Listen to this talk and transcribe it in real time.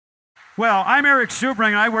Well, I'm Eric Schubring,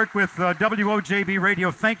 and I work with WOJB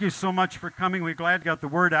Radio. Thank you so much for coming. We're glad to get the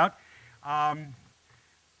word out. A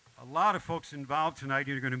lot of folks involved tonight.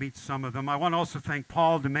 You're going to meet some of them. I want to also thank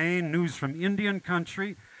Paul Demain, News from Indian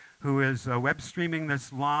Country, who is web streaming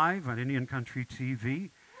this live on Indian Country TV.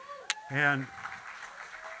 And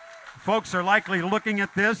folks are likely looking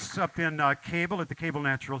at this up in Cable, at the Cable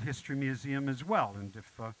Natural History Museum as well. And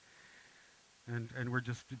if And we're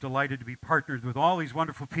just delighted to be partnered with all these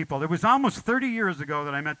wonderful people. It was almost 30 years ago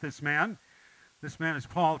that I met this man. This man is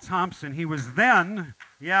Paul Thompson. He was then,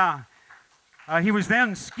 he was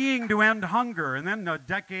then skiing to end hunger. And then a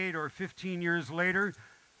decade or 15 years later,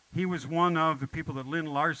 he was one of the people that Lynn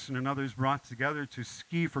Larson and others brought together to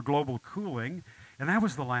ski for global cooling. And that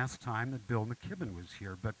was the last time that Bill McKibben was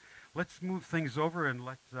here. But let's move things over and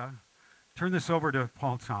let's turn this over to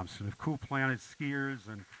Paul Thompson of Cool Planet Skiers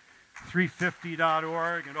and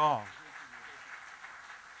 350.org and all.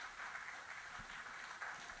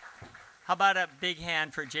 How about a big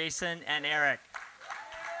hand for Jason and Eric?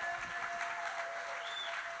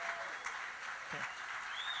 Okay.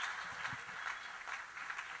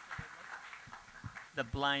 The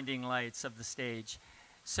blinding lights of the stage.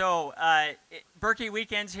 So, Berkey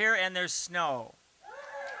weekend's here and there's snow.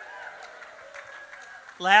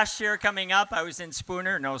 Last year coming up, I was in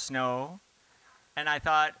Spooner, no snow. And I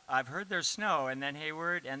thought, I've heard there's snow, and then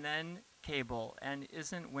Hayward, and then Cable. And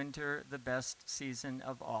isn't winter the best season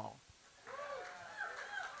of all?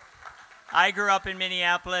 I grew up in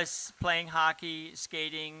Minneapolis playing hockey,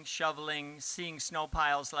 skating, shoveling, seeing snow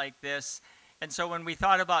piles like this. And so when we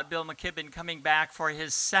thought about Bill McKibben coming back for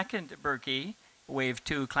his second Berkey, Wave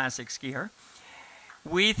 2 Classic Skier,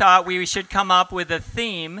 we thought we should come up with a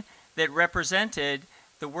theme that represented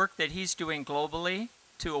the work that he's doing globally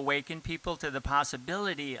to awaken people to the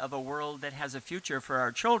possibility of a world that has a future for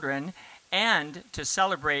our children and to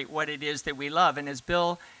celebrate what it is that we love. And as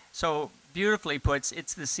Bill so beautifully puts,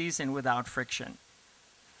 it's the season without friction.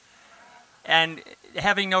 And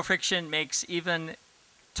having no friction makes even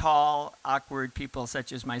tall, awkward people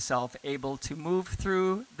such as myself able to move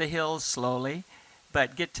through the hills slowly,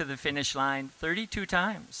 but get to the finish line 32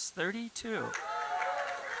 times, 32.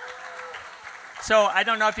 So I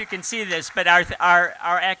don't know if you can see this, but our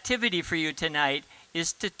activity for you tonight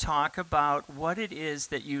is to talk about what it is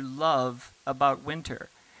that you love about winter.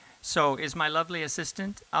 So is my lovely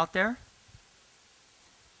assistant out there?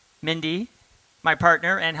 Mindy, my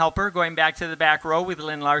partner and helper, going back to the back row with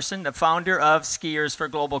Lynn Larson, the founder of Skiers for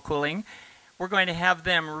Global Cooling. We're going to have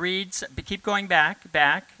them read, keep going back.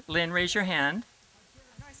 Lynn, raise your hand.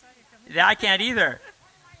 I can't either.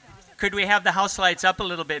 Could we have the house lights up a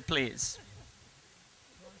little bit, please?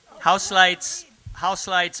 House lights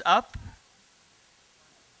up.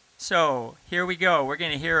 So here we go. We're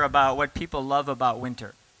going to hear about what people love about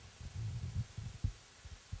winter.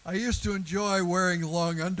 I used to enjoy wearing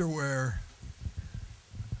long underwear.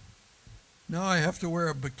 Now I have to wear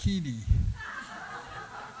a bikini.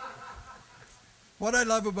 What I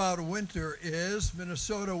love about winter is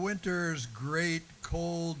Minnesota winter is great,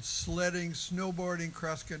 cold, sledding, snowboarding,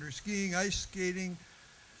 cross-country skiing, ice skating,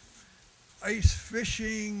 ice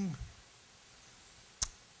fishing,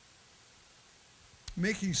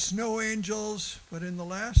 making snow angels, but in the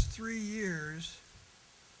last 3 years,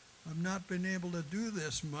 I've not been able to do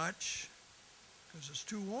this much because it's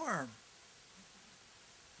too warm.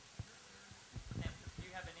 Do you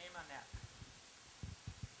have a name on that?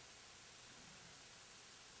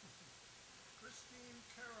 Christine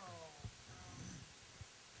Carroll.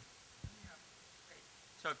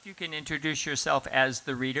 So if you can introduce yourself as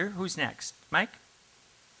the reader. Who's next? Mike?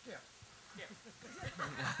 Yeah.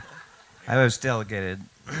 I was delegated.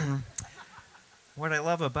 What I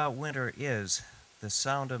love about winter is the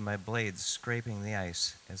sound of my blades scraping the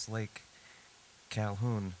ice as Lake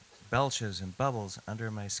Calhoun belches and bubbles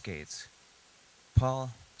under my skates.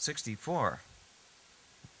 Paul, 64.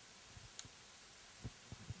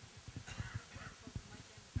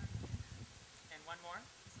 And one more?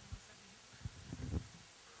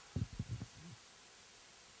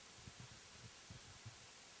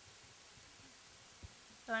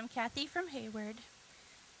 So I'm Kathy from Hayward.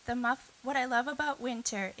 What I love about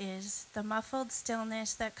winter is the muffled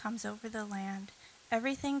stillness that comes over the land,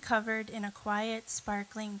 everything covered in a quiet,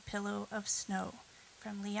 sparkling pillow of snow.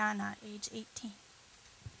 From Liana, age 18.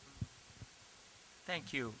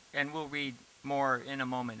 Thank you. And we'll read more in a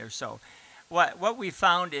moment or so. What we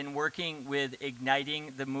found in working with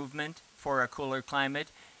igniting the movement for a cooler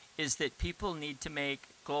climate is that people need to make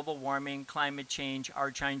global warming, climate change,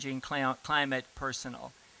 our changing climate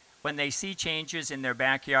personal. When they see changes in their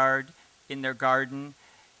backyard, in their garden,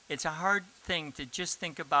 it's a hard thing to just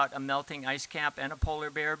think about a melting ice cap and a polar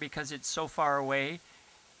bear because it's so far away.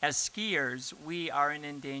 As skiers, we are an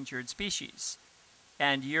endangered species.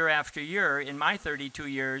 And year after year, in my 32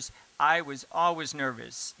 years, I was always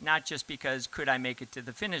nervous, not just because could I make it to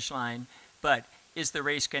the finish line, but is the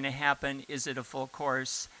race going to happen? Is it a full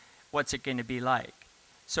course? What's it going to be like?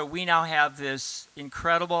 So we now have this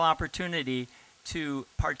incredible opportunity to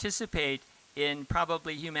participate in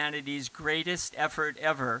probably humanity's greatest effort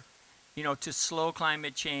ever, to slow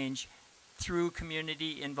climate change through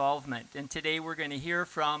community involvement. And today we're going to hear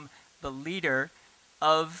from the leader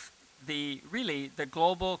of the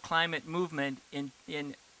global climate movement in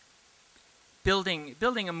building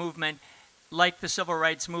a movement like the civil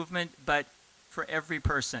rights movement, but for every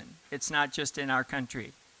person. It's not just in our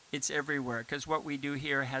country. It's everywhere, because what we do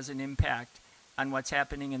here has an impact on what's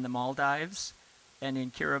happening in the Maldives and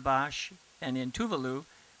in Kiribati and in Tuvalu,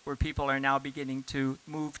 where people are now beginning to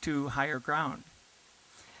move to higher ground.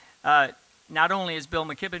 Not only is Bill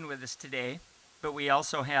McKibben with us today, but we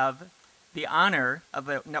also have the honor of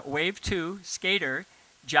a Wave 2 skater,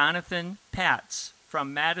 Jonathan Patz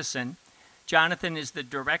from Madison. Jonathan is the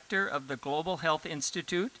director of the Global Health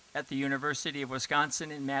Institute at the University of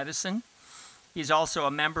Wisconsin in Madison. He's also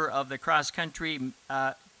a member of the cross-country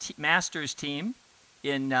masters team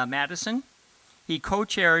in Madison. He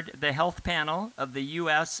co-chaired the health panel of the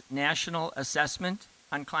U.S. National Assessment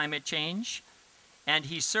on Climate Change, and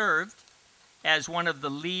he served as one of the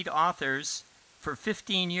lead authors for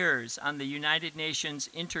 15 years on the United Nations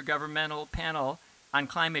Intergovernmental Panel on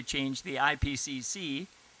Climate Change, the IPCC.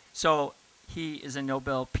 So he is a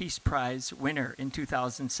Nobel Peace Prize winner in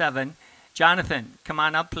 2007. Jonathan, come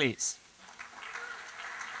on up, please.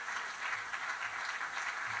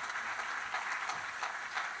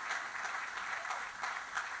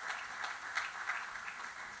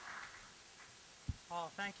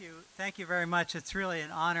 Paul, thank you very much. It's really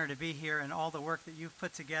an honor to be here and all the work that you've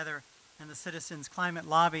put together in the Citizens Climate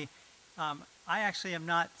Lobby. I actually am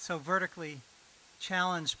not so vertically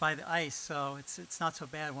challenged by the ice, so it's not so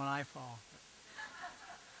bad when I fall.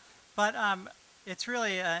 But it's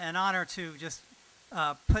really an honor to just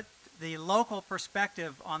put the local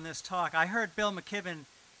perspective on this talk. I heard Bill McKibben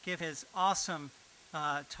give his awesome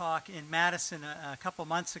talk in Madison a couple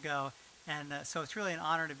months ago, and so it's really an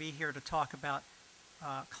honor to be here to talk about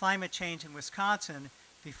climate change in Wisconsin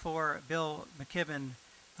before Bill McKibben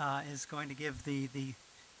is going to give the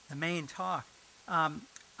main talk.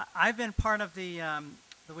 I've been part of the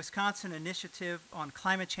Wisconsin Initiative on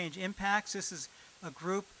Climate Change Impacts. This is a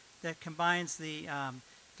group that combines the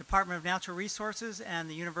Department of Natural Resources and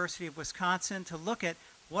the University of Wisconsin to look at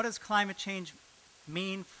what does climate change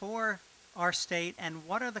mean for our state and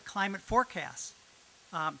what are the climate forecasts.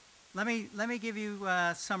 Let me give you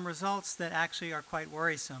some results that actually are quite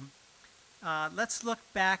worrisome. Let's look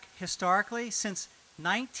back historically. Since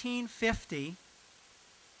 1950,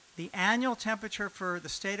 the annual temperature for the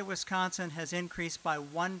state of Wisconsin has increased by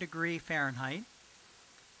 1 degree Fahrenheit.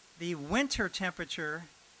 The winter temperature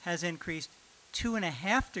has increased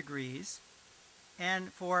 2.5 degrees.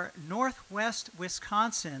 And for northwest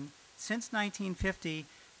Wisconsin, since 1950,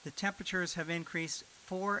 the temperatures have increased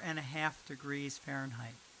 4.5 degrees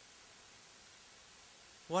Fahrenheit.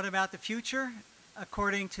 What about the future?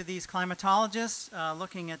 According to these climatologists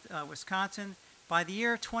looking at Wisconsin, by the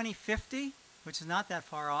year 2050, which is not that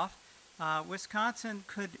far off, Wisconsin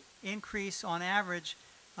could increase on average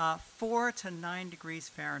 4 to 9 degrees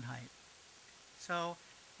Fahrenheit. So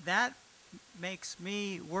that makes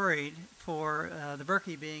me worried for the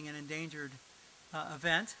Berkey being an endangered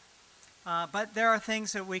event. But there are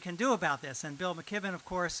things that we can do about this, and Bill McKibben, of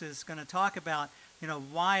course, is going to talk about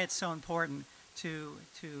why it's so important to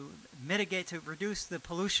mitigate, to reduce the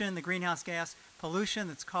pollution, the greenhouse gas pollution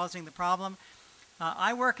that's causing the problem.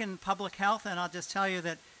 I work in public health, and I'll just tell you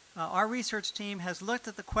that our research team has looked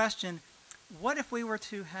at the question, what if we were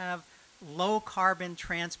to have low carbon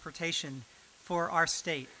transportation for our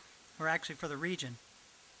state, or actually for the region?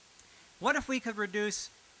 What if we could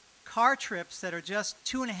reduce car trips that are just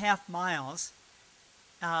 2.5 miles?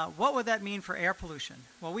 What would that mean for air pollution?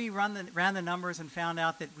 Well, we ran the numbers and found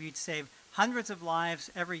out that we'd save hundreds of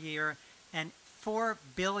lives every year and $4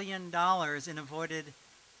 billion in avoided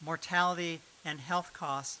mortality and health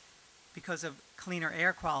costs because of cleaner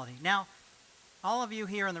air quality. Now, all of you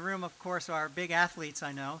here in the room, of course, are big athletes,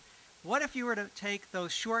 I know. What if you were to take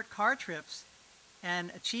those short car trips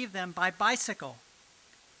and achieve them by bicycle?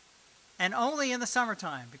 And only in the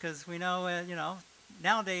summertime, because we know,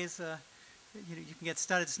 nowadays, you can get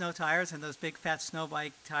studded snow tires and those big fat snow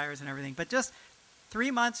bike tires and everything. But just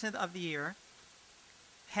 3 months of the year,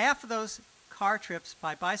 half of those car trips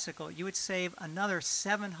by bicycle, you would save another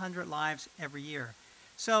 700 lives every year.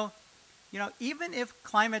 So, you know, even if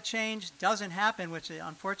climate change doesn't happen, which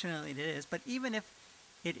unfortunately it is, but even if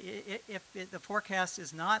the forecast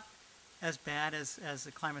is not as bad as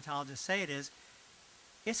the climatologists say it is,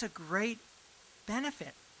 it's a great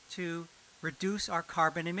benefit to reduce our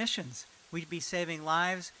carbon emissions. We'd be saving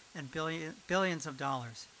lives and billions of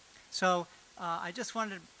dollars. So I just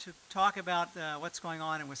wanted to talk about what's going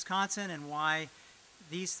on in Wisconsin and why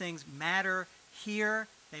these things matter here.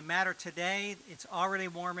 They matter today. It's already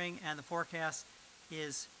warming, and the forecast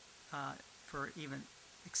is for even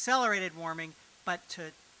accelerated warming. But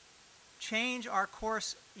to change our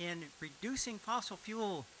course in reducing fossil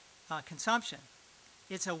fuel consumption,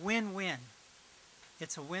 it's a win-win.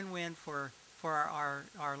 It's a win-win for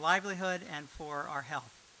our livelihood and for our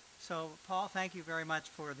health. So, Paul, thank you very much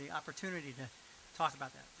for the opportunity to talk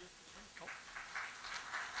about that.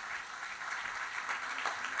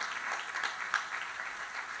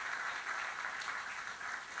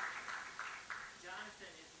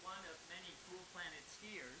 Jonathan is one of many Cool Planet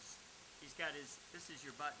skiers. He's got this is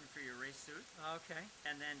your button for your race suit. Okay.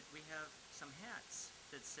 And then we have some hats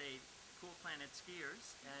that say Cool Planet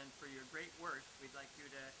Skiers, and for your great work, we'd like you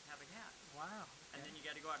to have a hat. Wow. Okay. And then you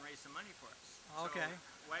got to go out and raise some money for us. Okay.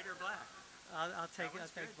 So, white or black? I'll take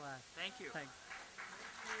Good. black. Thank you. Thanks.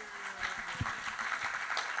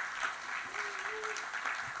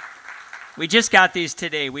 We just got these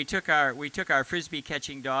today. We took our frisbee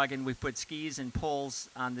catching dog and we put skis and poles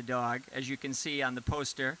on the dog, as you can see on the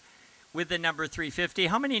poster, with the number 350.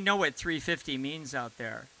 How many know what 350 means out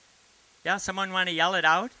there? Yeah, someone want to yell it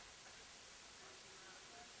out?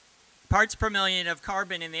 Parts per million of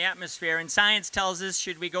carbon in the atmosphere, and science tells us,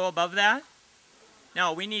 should we go above that?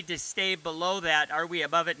 No, we need to stay below that. Are we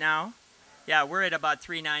above it now? Yeah, we're at about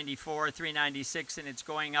 394, 396, and it's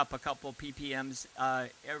going up a couple ppms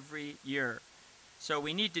every year. So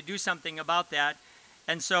we need to do something about that.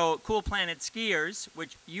 And so Cool Planet Skiers,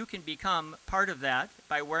 which you can become part of that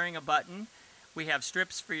by wearing a button. We have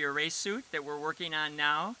strips for your race suit that we're working on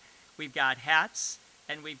now. We've got hats,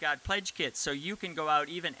 and we've got pledge kits. So you can go out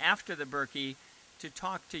even after the Berkey to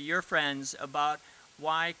talk to your friends about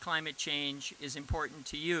why climate change is important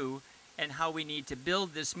to you and how we need to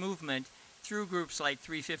build this movement through groups like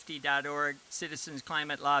 350.org, Citizens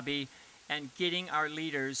Climate Lobby, and getting our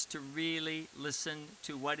leaders to really listen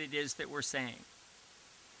to what it is that we're saying.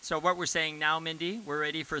 So what we're saying now, Mindy, we're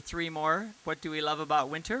ready for 3 more. What do we love about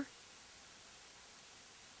winter?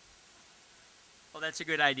 Well, that's a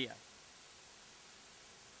good idea.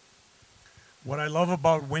 What I love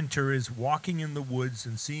about winter is walking in the woods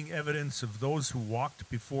and seeing evidence of those who walked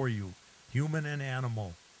before you, human and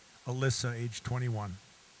animal. Alyssa, age 21.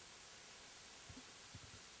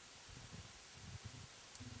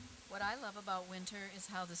 What I love about winter is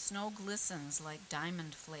how the snow glistens like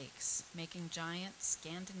diamond flakes, making giant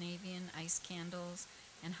Scandinavian ice candles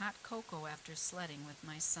and hot cocoa after sledding with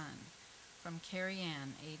my son. From Carrie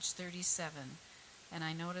Ann, age 37. And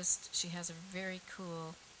I noticed she has a very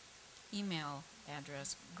cool email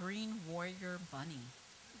address, Green Warrior Bunny.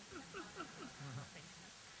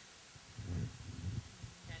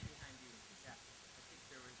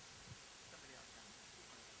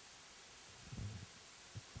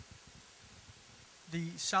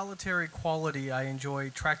 The solitary quality I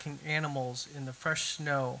enjoy tracking animals in the fresh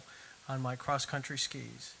snow on my cross-country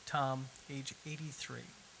skis. Tom, age 83.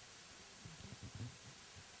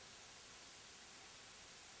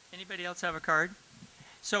 Anybody else have a card?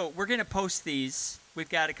 So we're going to post these. We've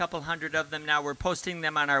got a couple hundred of them now. We're posting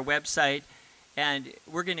them on our website, and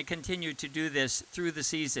we're going to continue to do this through the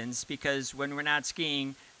seasons, because when we're not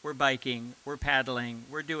skiing, we're biking, we're paddling,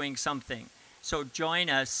 we're doing something. So join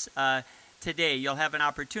us today. You'll have an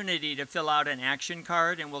opportunity to fill out an action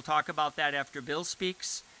card, and we'll talk about that after Bill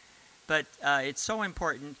speaks. But it's so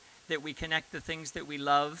important that we connect the things that we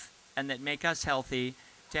love and that make us healthy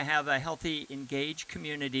to have a healthy, engaged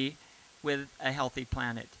community with a healthy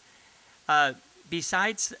planet.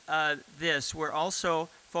 Besides this, we're also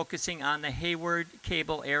focusing on the Hayward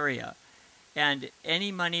cable area. And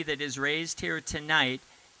any money that is raised here tonight,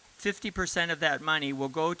 50% of that money will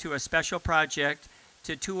go to a special project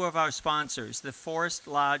to 2 of our sponsors, the Forest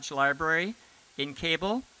Lodge Library in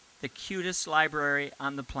Cable, the cutest library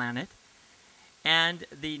on the planet, and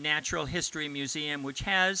the Natural History Museum, which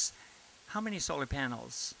has how many solar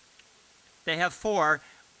panels? They have 4.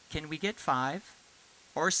 Can we get 5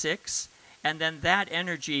 or 6? And then that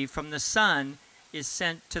energy from the sun is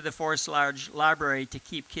sent to the Forest Lodge Library to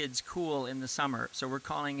keep kids cool in the summer. So we're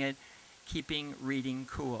calling it Keeping Reading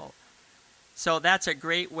Cool. So that's a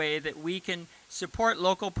great way that we can support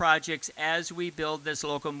local projects as we build this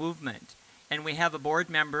local movement. And we have a board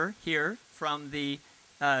member here from the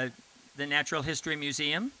Natural History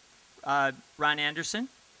Museum, Ron Anderson.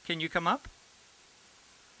 Can you come up?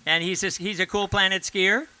 And he's a Cool Planet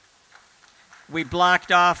skier. We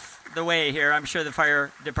blocked off the way here. I'm sure the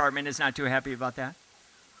fire department is not too happy about that.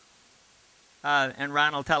 And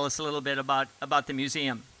Ron will tell us a little bit about the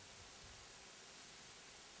museum.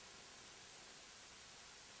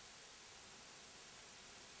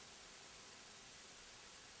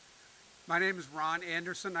 My name is Ron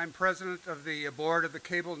Anderson. I'm president of the board of the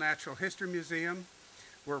Cable Natural History Museum.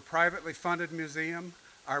 We're a privately funded museum.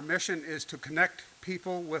 Our mission is to connect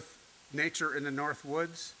people with nature in the North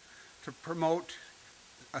Woods, to promote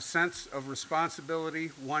a sense of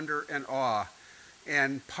responsibility, wonder, and awe.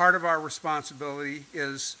 And part of our responsibility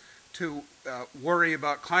is to worry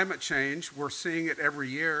about climate change. We're seeing it every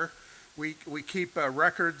year. We keep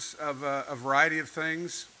records of a variety of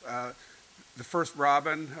things. The first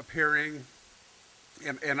robin appearing,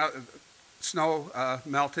 and snow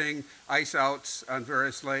melting, ice outs on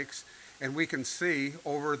various lakes. And we can see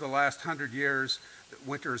over the last 100 years that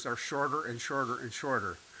winters are shorter and shorter and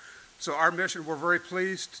shorter. So our mission, we're very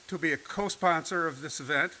pleased to be a co-sponsor of this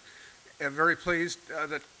event, and very pleased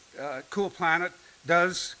that Cool Planet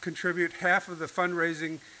does contribute half of the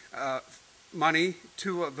fundraising money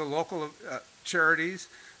to the local charities.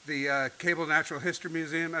 The Cable Natural History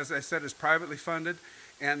Museum, as I said, is privately funded,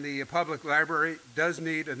 and the public library does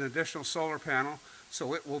need an additional solar panel,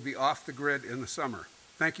 so it will be off the grid in the summer.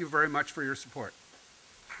 Thank you very much for your support.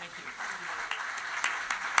 Thank you.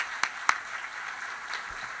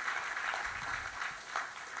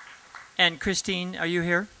 And Christine, are you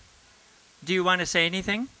here? Do you want to say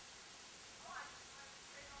anything?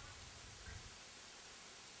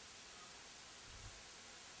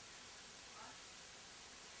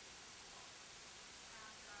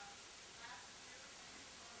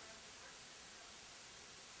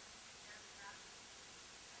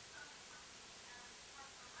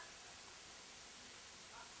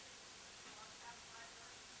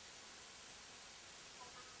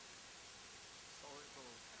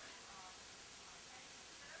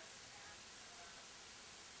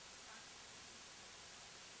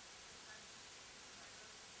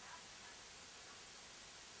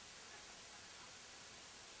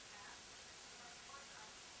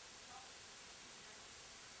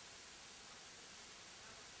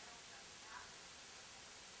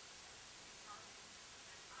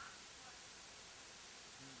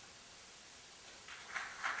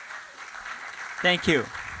 Thank you.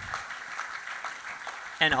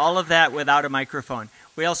 And all of that without a microphone.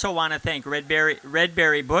 We also want to thank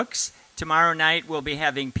Redberry Books. Tomorrow night we'll be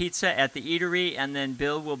having pizza at the eatery, and then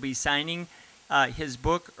Bill will be signing his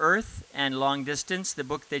book, Earth and Long Distance, the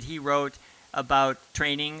book that he wrote about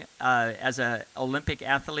training as an Olympic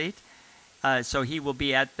athlete. So he will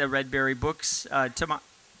be at the Redberry Books tomorrow.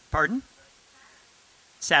 Pardon?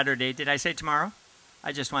 Saturday. Did I say tomorrow?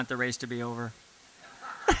 I just want the race to be over.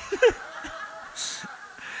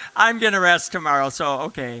 I'm going to rest tomorrow, so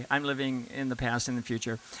okay, I'm living in the past and the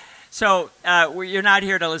future. So you're not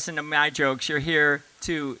here to listen to my jokes. You're here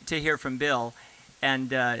to hear from Bill and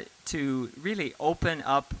to really open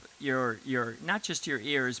up your not just your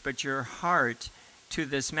ears, but your heart to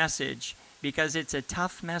this message, because it's a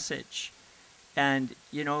tough message. And,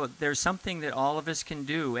 you know, there's something that all of us can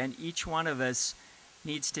do, and each one of us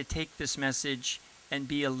needs to take this message and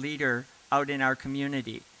be a leader out in our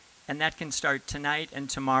community. And that can start tonight and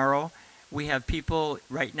tomorrow. We have people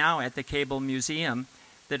right now at the Cable Museum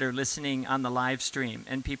that are listening on the live stream,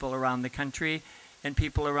 and people around the country and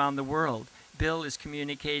people around the world. Bill is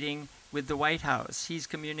communicating with the White House. He's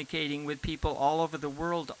communicating with people all over the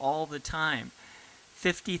world all the time.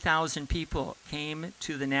 50,000 people came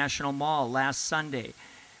to the National Mall last Sunday,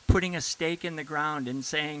 putting a stake in the ground and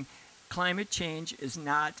saying, climate change is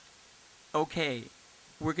not okay.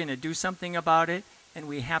 We're going to do something about it. And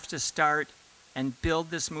we have to start and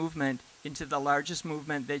build this movement into the largest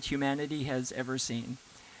movement that humanity has ever seen.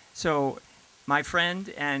 So my friend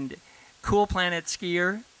and Cool Planet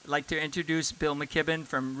skier, I'd like to introduce Bill McKibben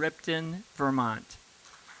from Ripton, Vermont.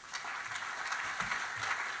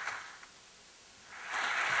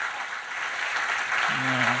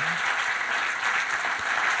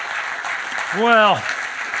 Well,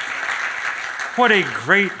 what a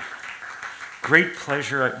great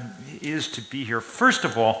pleasure it is to be here. First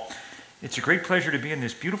of all, it's a great pleasure to be in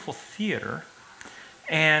this beautiful theater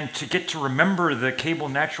and to get to remember the Cable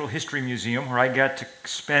Natural History Museum, where I got to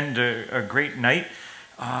spend a great night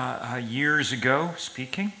years ago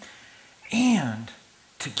speaking, and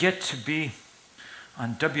to get to be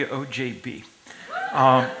on WOJB.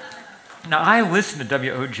 Now, I listen to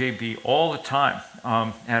WOJB all the time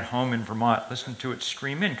at home in Vermont. Listen to it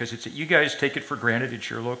stream in because you guys take it for granted. It's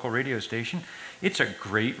your local radio station. It's a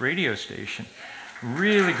great radio station.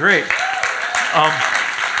 Really great.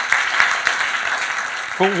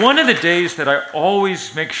 But one of the days that I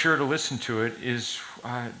always make sure to listen to it is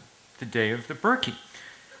the day of the Berkey.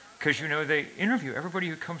 Because, you know, they interview everybody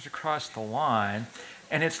who comes across the line,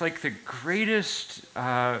 and it's like the greatest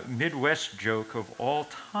Midwest joke of all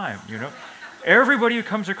time, you know. Everybody who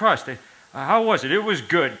comes across, how was it? It was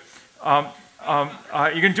good. You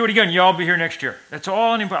can do it again. Yeah, I'll be here next year. That's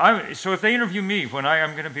all anybody. So if they interview me,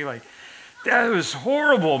 I'm going to be like, that was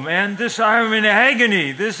horrible, man. I'm in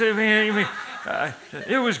agony. It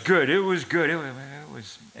was good. It was good.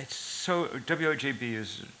 It's so, WOJB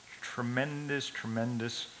is a tremendous,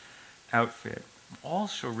 tremendous outfit. I'm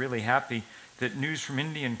also really happy that News from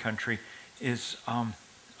Indian Country is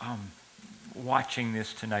watching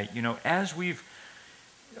this tonight. You know, as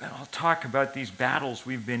I'll talk about these battles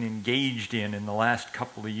we've been engaged in the last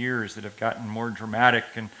couple of years that have gotten more dramatic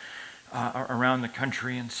and around the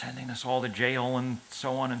country and sending us all to jail and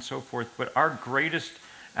so on and so forth. But our greatest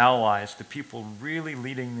allies, the people really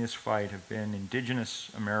leading this fight, have been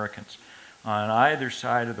Indigenous Americans on either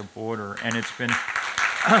side of the border, and it's been,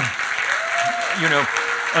 you know,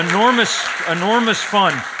 enormous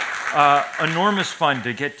fun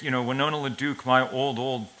to get, you know, Winona LaDuke, my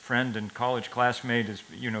old friend and college classmate, has,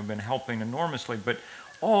 you know, been helping enormously, but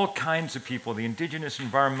all kinds of people, the Indigenous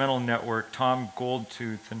Environmental Network, Tom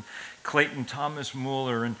Goldtooth and Clayton Thomas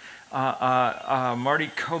Mueller and Marty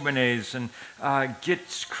Kobanez and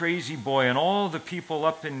Gitz Crazy Boy and all the people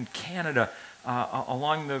up in Canada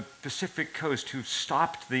along the Pacific coast who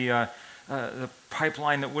stopped the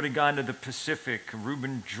pipeline that would have gone to the Pacific,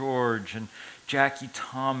 Reuben George and Jackie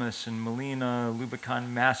Thomas and Melina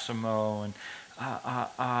Lubican Massimo and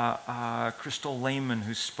Crystal Lehman,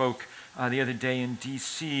 who spoke the other day in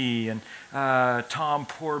D.C., and Tom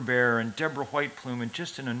Poorbear and Deborah Whiteplume, and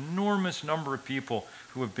just an enormous number of people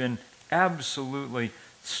who have been absolutely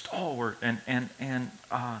stalwart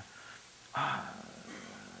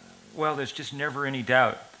well, there's just never any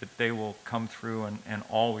doubt that they will come through and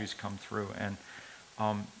always come through, and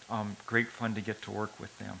great fun to get to work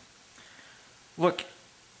with them. Look,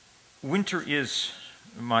 winter is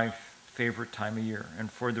my favorite time of year, and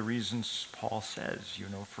for the reasons Paul says, you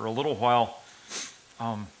know, for a little while,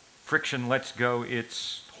 friction lets go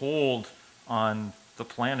its hold on the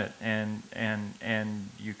planet, and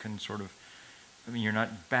you can sort of, I mean, you're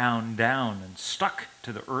not bound down and stuck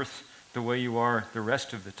to the earth the way you are the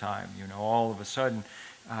rest of the time. You know, all of a sudden,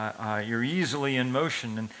 you're easily in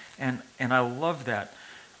motion, and I love that.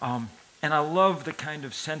 And I love the kind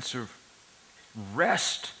of sense of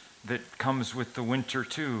rest that comes with the winter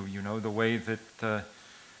too. You know, the way that the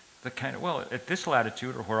kind of, well, at this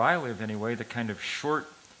latitude, or where I live anyway, the kind of short,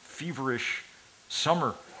 feverish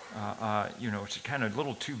summer, you know, it's kind of a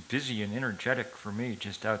little too busy and energetic for me,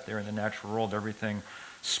 just out there in the natural world, everything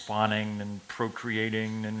spawning and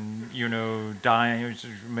procreating and, you know, dying. It's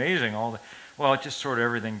amazing. Well, it just sort of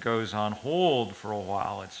everything goes on hold for a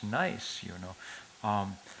while. It's nice, you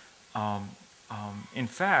know. In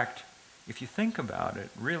fact, if you think about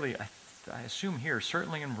it, really, I assume here,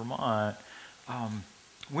 certainly in Vermont,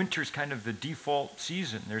 winter's kind of the default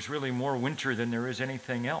season. There's really more winter than there is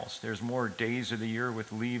anything else. There's more days of the year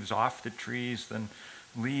with leaves off the trees than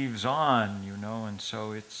leaves on, you know, and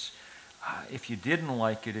so it's, if you didn't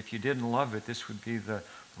like it, if you didn't love it, this would be the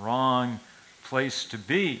wrong place to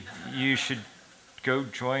be. You should go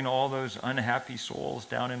join all those unhappy souls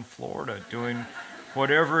down in Florida doing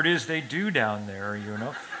whatever it is they do down there, you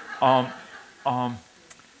know.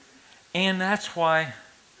 And that's why,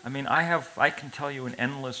 I mean, I can tell you an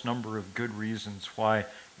endless number of good reasons why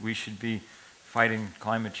we should be fighting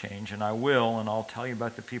climate change, and I will, and I'll tell you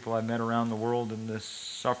about the people I've met around the world and the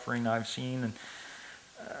suffering I've seen,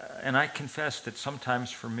 and I confess that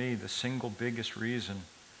sometimes for me the single biggest reason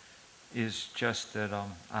is just that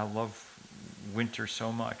I love winter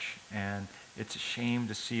so much, and it's a shame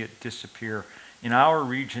to see it disappear. In our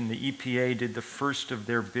region, the EPA did the first of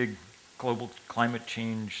their big global climate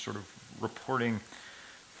change sort of reporting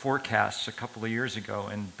forecasts a couple of years ago,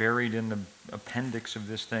 and buried in the appendix of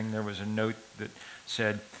this thing there was a note that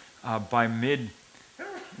said, by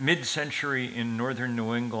mid-century in northern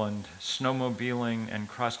New England, snowmobiling and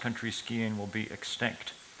cross-country skiing will be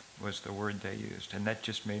extinct, was the word they used. And that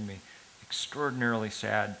just made me extraordinarily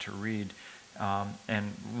sad to read,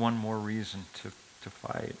 and one more reason to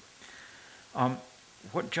fight.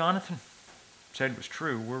 What Jonathan said was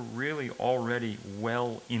true. We're really already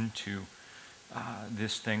well into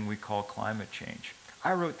this thing we call climate change.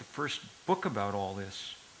 I wrote the first book about all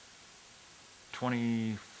this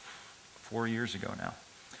 24 years ago now.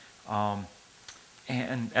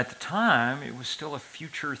 And at the time, it was still a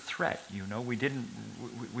future threat, you know.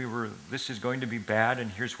 We were, this is going to be bad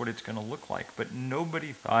and here's what it's going to look like. But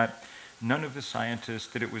nobody thought, none of the scientists,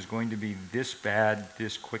 that it was going to be this bad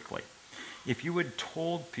this quickly. If you had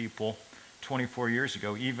told people 24 years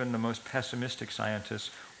ago, even the most pessimistic scientists,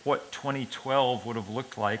 what 2012 would have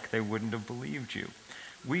looked like, they wouldn't have believed you.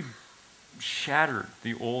 We shattered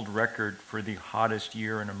the old record for the hottest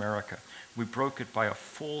year in America. We broke it by a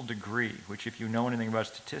full degree, which, if you know anything about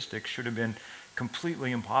statistics, should have been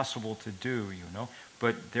completely impossible to do, you know,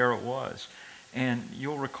 but there it was. And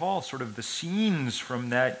you'll recall sort of the scenes from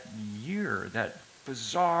that year, that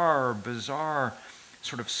bizarre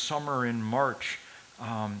sort of summer in March,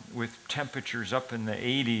 with temperatures up in the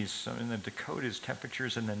 80s, in the Dakotas,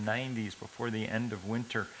 temperatures in the 90s before the end of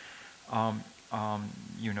winter.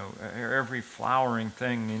 You know, every flowering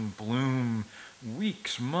thing in bloom,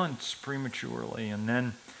 weeks, months prematurely, and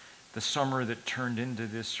then the summer that turned into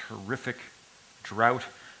this horrific drought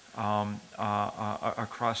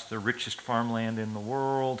across the richest farmland in the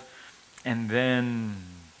world, and then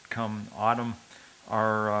come autumn,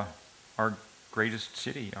 our greatest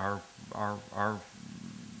city, our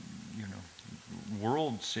you know,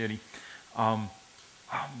 world city,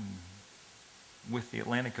 with the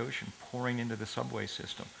Atlantic Ocean pouring into the subway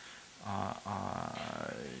system.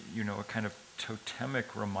 You know, a kind of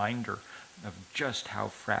totemic reminder of just how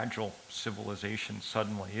fragile civilization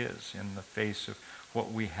suddenly is in the face of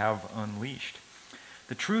what we have unleashed.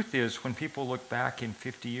 The truth is, when people look back in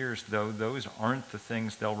 50 years, though, those aren't the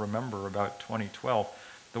things they'll remember about 2012.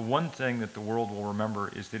 The one thing that the world will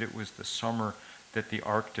remember is that it was the summer that the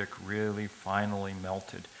Arctic really finally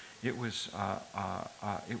melted. It was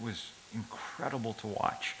incredible to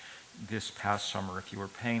watch this past summer. If you were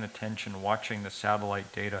paying attention, watching the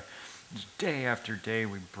satellite data, day after day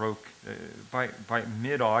we broke, by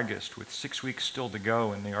mid-August, with 6 weeks still to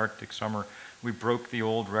go in the Arctic summer, we broke the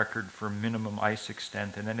old record for minimum ice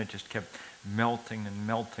extent, and then it just kept melting and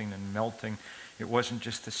melting and melting. It wasn't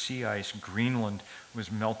just the sea ice. Greenland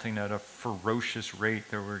was melting at a ferocious rate.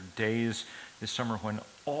 There were days this summer when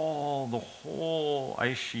the whole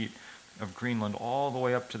ice sheet of Greenland, all the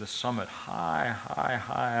way up to the summit, high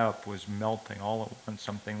up, was melting all at once,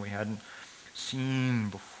 something we hadn't seen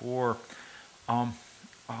before.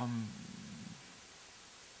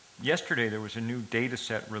 Yesterday there was a new data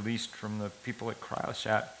set released from the people at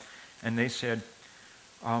Cryosat, and they said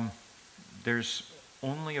there's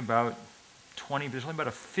only about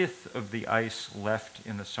a fifth of the ice left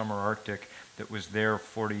in the summer Arctic that was there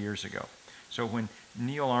 40 years ago. So when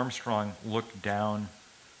Neil Armstrong looked down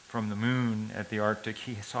from the moon at the Arctic,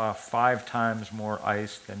 he saw 5 times more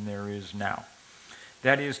ice than there is now.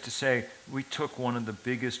 That is to say, we took one of the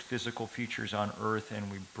biggest physical features on Earth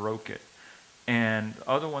and we broke it. And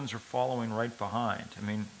other ones are following right behind. I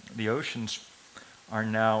mean, the oceans are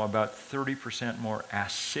now about 30% more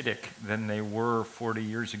acidic than they were 40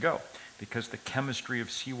 years ago, because the chemistry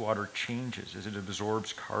of seawater changes as it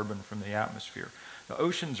absorbs carbon from the atmosphere. The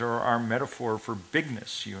oceans are our metaphor for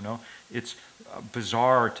bigness, you know. It's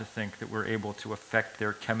bizarre to think that we're able to affect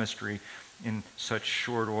their chemistry in such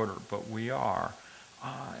short order, but we are.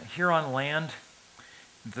 Here on land,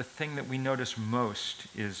 the thing that we notice most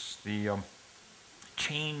is the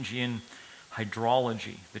change in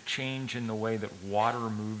hydrology, the change in the way that water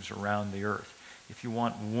moves around the Earth. If you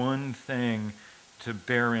want one thing to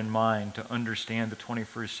bear in mind to understand the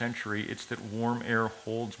 21st century, it's that warm air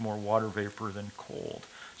holds more water vapor than cold.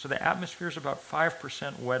 So the atmosphere is about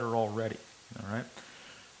 5% wetter already, all right?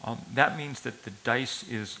 That means that the dice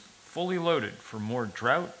is fully loaded for more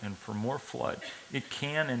drought and for more flood. It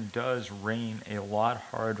can and does rain a lot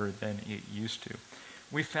harder than it used to.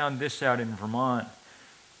 We found this out in Vermont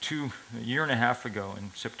a year and a half ago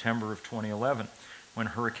in September of 2011, when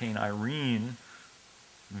Hurricane Irene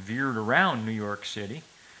veered around New York City,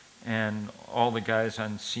 and all the guys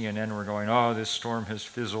on CNN were going, oh, this storm has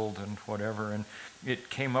fizzled and whatever, and it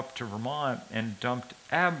came up to Vermont and dumped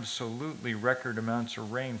absolutely record amounts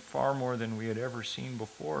of rain, far more than we had ever seen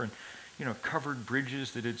before, and you know, covered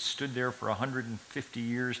bridges that had stood there for 150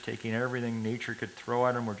 years, taking everything nature could throw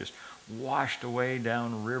at them, were just washed away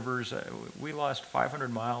down rivers. We lost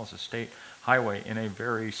 500 miles of state highway in a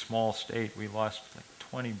very small state. We lost like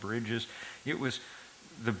 20 bridges. It was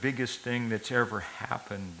the biggest thing that's ever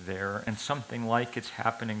happened there, and something like it's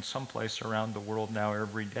happening someplace around the world now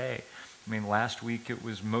every day. I mean, last week it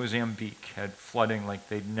was Mozambique had flooding like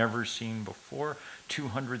they'd never seen before.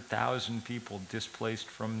 200,000 people displaced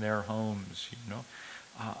from their homes, you know.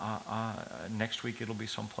 Next week it'll be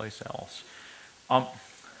someplace else.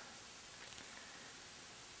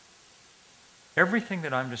 Everything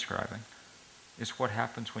that I'm describing is what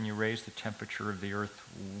happens when you raise the temperature of the Earth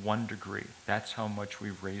 1 degree. That's how much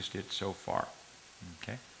we've raised it so far.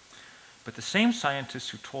 Okay? But the same scientists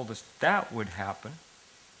who told us that would happen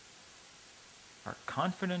are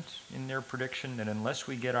confident in their prediction that unless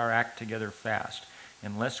we get our act together fast,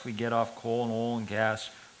 unless we get off coal and oil and gas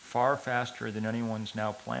far faster than anyone's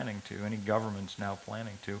now planning to, any government's now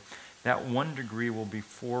planning to, that 1 degree will be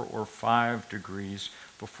 4 or 5 degrees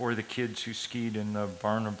before the kids who skied in the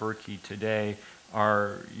Barnaburkey today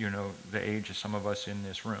are, the age of some of us in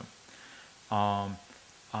this room. And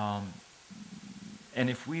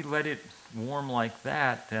if we let it warm like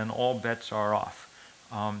that, then all bets are off.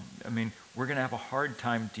 We're going to have a hard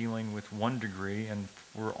time dealing with 1 degree, and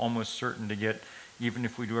we're almost certain to get, even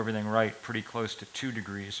if we do everything right, pretty close to 2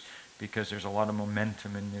 degrees, because there's a lot of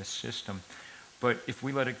momentum in this system. But if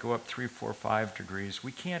we let it go up 3, 4, 5 degrees,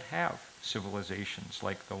 we can't have civilizations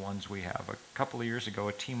like the ones we have. A couple of years ago,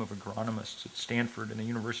 a team of agronomists at Stanford and the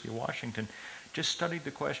University of Washington just studied the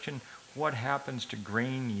question, what happens to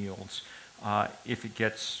grain yields if it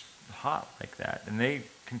gets hot like that? And they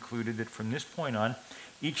concluded that from this point on,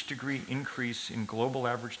 each degree increase in global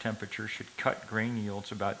average temperature should cut grain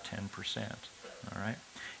yields about 10%. All right?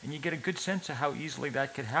 And you get a good sense of how easily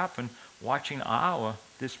that could happen watching Iowa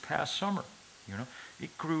this past summer.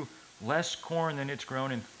 It grew less corn than it's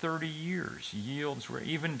grown in 30 years. Yields were,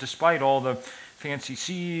 even despite all the fancy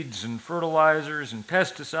seeds and fertilizers and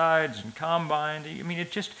pesticides and combine, it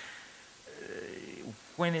just,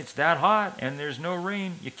 when it's that hot and there's no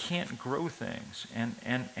rain, you can't grow things. And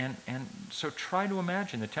so try to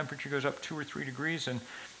imagine the temperature goes up 2 or 3 degrees and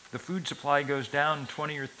the food supply goes down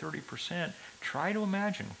 20 or 30%. Try to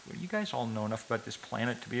imagine. You guys all know enough about this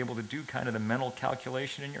planet to be able to do kind of the mental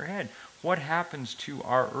calculation in your head. What happens to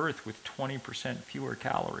our Earth with 20% fewer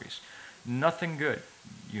calories? Nothing good,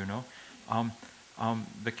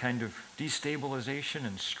 The kind of destabilization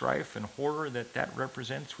and strife and horror that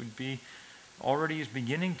represents would be, already is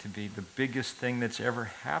beginning to be, the biggest thing that's ever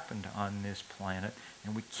happened on this planet.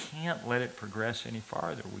 And we can't let it progress any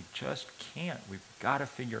farther. We just can't. We've got to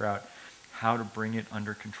figure out how to bring it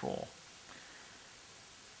under control.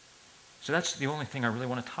 So that's the only thing I really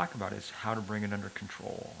want to talk about, is how to bring it under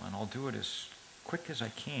control. And I'll do it as quick as I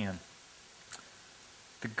can.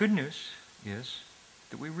 The good news is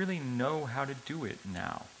that we really know how to do it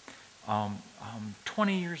now.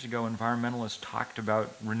 20 years ago, environmentalists talked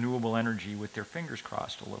about renewable energy with their fingers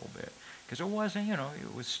crossed a little bit. Because it wasn't,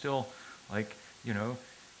 it was still like,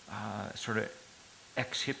 sort of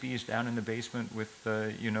ex-hippies down in the basement with,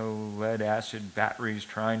 lead acid batteries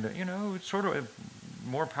trying to, it's sort of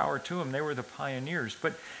more power to them. They were the pioneers.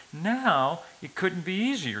 But now it couldn't be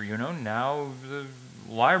easier, Now the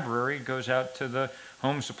library goes out to the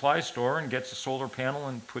home supply store and gets a solar panel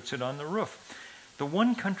and puts it on the roof. The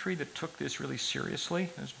one country that took this really seriously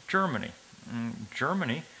is Germany.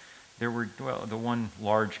 Germany, there were, the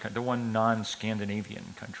one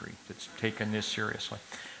non-Scandinavian country that's taken this seriously.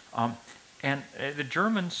 And the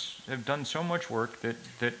Germans have done so much work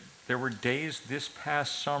that there were days this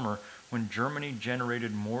past summer when Germany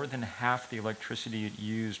generated more than half the electricity it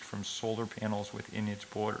used from solar panels within its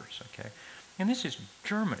borders, okay? And this is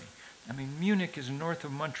Germany. Munich is north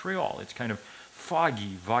of Montreal. It's kind of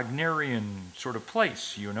foggy, Wagnerian sort of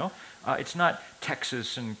place, It's not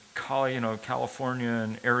Texas and California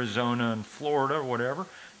and Arizona and Florida or whatever.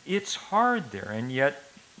 It's hard there, and yet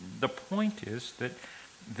the point is that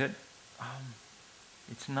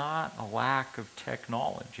it's not a lack of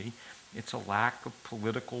technology. It's a lack of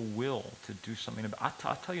political will to do something about it.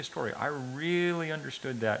 I'll tell you a story. I really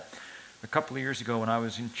understood that a couple of years ago when I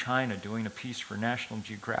was in China doing a piece for National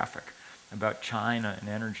Geographic about China and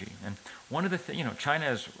energy. And one of the things, China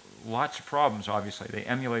has lots of problems, obviously. They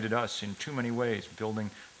emulated us in too many ways,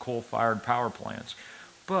 building coal-fired power plants.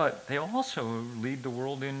 But they also lead the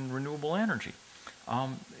world in renewable energy.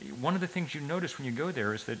 One of the things you notice when you go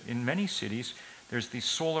there is that in many cities, there's these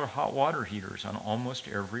solar hot water heaters on almost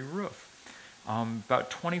every roof.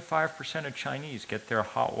 About 25% of Chinese get their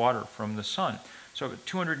hot water from the sun. So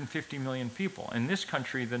 250 million people. In this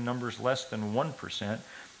country, the number's less than 1%,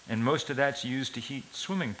 and most of that's used to heat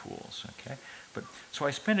swimming pools, okay? So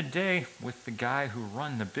I spent a day with the guy who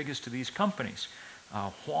run the biggest of these companies.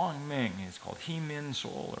 Huang Ming, it's called Hemin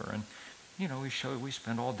Solar, and we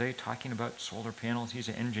spent all day talking about solar panels. He's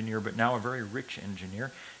an engineer, but now a very rich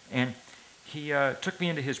engineer, and he took me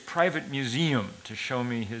into his private museum to show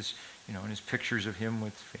me his you know, and his pictures of him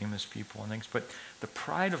with famous people and things. But the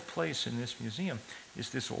pride of place in this museum is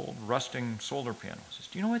this old rusting solar panel. He says,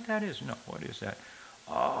 do you know what that is? No, what is that?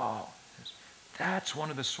 Oh, that's one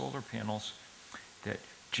of the solar panels that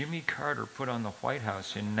Jimmy Carter put on the White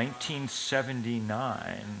House in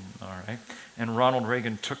 1979, all right, and Ronald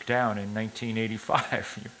Reagan took down in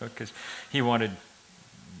 1985, you know, because he wanted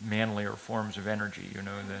manlier forms of energy, you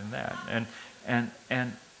know, than that.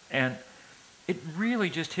 And it really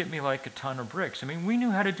just hit me like a ton of bricks. I mean, we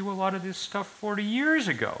knew how to do a lot of this stuff 40 years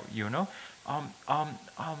ago, you know,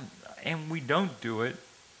 and we don't do it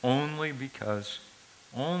only because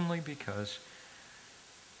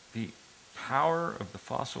the power of the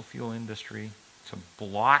fossil fuel industry to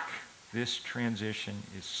block this transition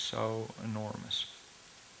is so enormous.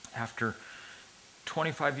 After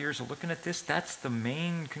 25 years of looking at this, that's the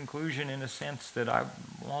main conclusion, in a sense, that I've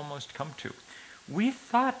almost come to. We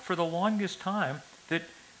thought for the longest time that,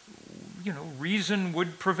 you know, reason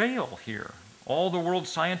would prevail here. All the world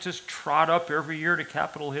scientists trot up every year to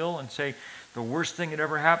Capitol Hill and say, the worst thing that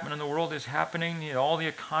ever happened in the world is happening. You know, all the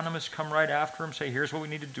economists come right after them, say, here's what we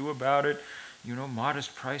need to do about it. You know,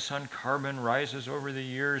 modest price on carbon rises over the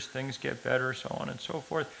years, things get better, so on and so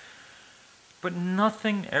forth. But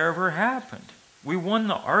nothing ever happened. We won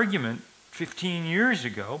the argument 15 years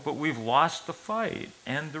ago, but we've lost the fight.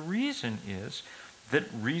 And the reason is that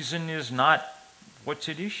reason is not what's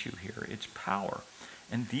at issue here, it's power.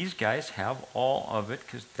 And these guys have all of it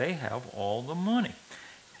because they have all the money.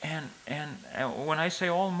 And when I say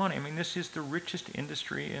all the money, I mean this is the richest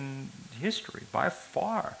industry in history by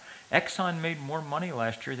far. Exxon made more money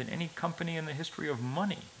last year than any company in the history of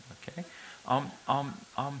money. Okay,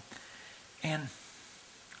 and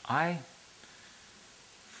I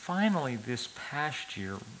finally this past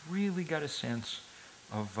year really got a sense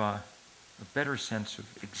of a better sense of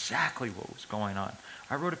exactly what was going on.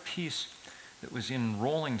 I wrote a piece that was in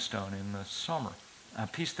Rolling Stone in the summer. A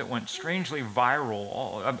piece that went strangely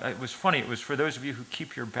viral. It was funny. It was for those of you who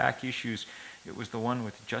keep your back issues. It was the one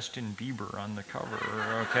with Justin Bieber on the cover.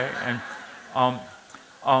 Okay, and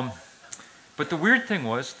but the weird thing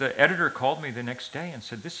was the editor called me the next day and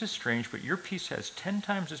said, "This is strange, but your piece has 10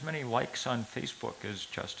 times as many likes on Facebook as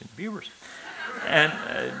Justin Bieber's." And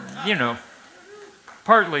you know,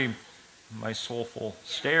 partly my soulful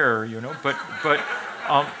stare, you know, but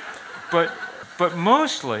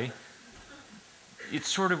mostly. It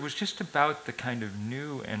sort of was just about the kind of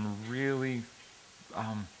new and really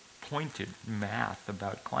pointed math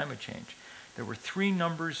about climate change. There were 3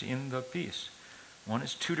 numbers in the piece. One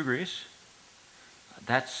is 2 degrees.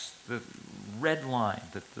 That's the red line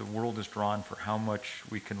that the world has drawn for how much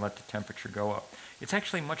we can let the temperature go up. It's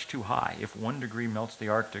actually much too high. If 1 degree melts the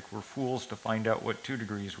Arctic, we're fools to find out what 2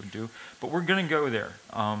 degrees would do, but we're going to go there.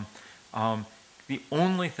 The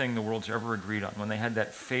only thing the world's ever agreed on, when they had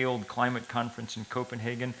that failed climate conference in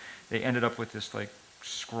Copenhagen, they ended up with this like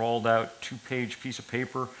scrawled out 2-page piece of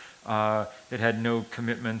paper that had no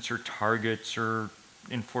commitments or targets or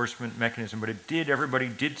enforcement mechanism, but everybody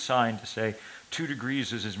did sign to say 2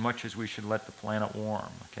 degrees is as much as we should let the planet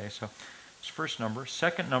warm. Okay, so it's first number.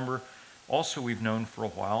 Second number, also we've known for a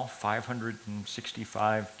while,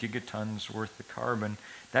 565 gigatons worth of carbon.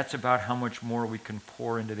 That's about how much more we can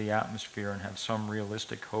pour into the atmosphere and have some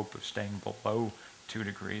realistic hope of staying below 2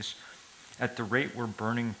 degrees. At the rate we're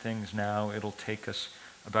burning things now, it'll take us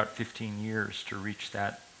about 15 years to reach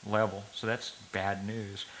that level. So that's bad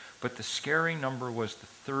news. But the scary number was the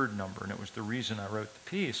third number, and it was the reason I wrote the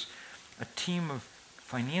piece. A team of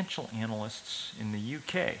financial analysts in the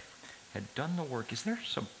UK had done the work. Is there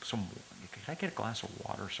some can I get a glass of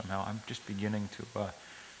water somehow? I'm just beginning to,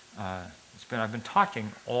 I've been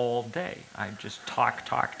talking all day. I just talk.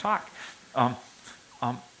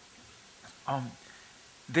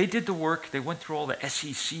 They did the work. They went through all the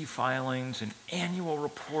SEC filings and annual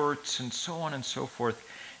reports and so on and so forth,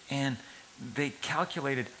 and they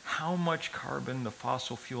calculated how much carbon the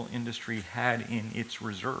fossil fuel industry had in its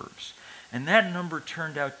reserves. And that number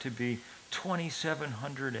turned out to be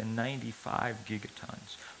 2,795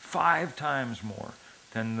 gigatons, 5 times more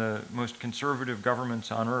than the most conservative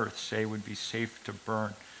governments on Earth say would be safe to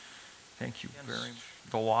burn. Thank you very much.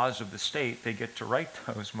 The laws of the state, they get to write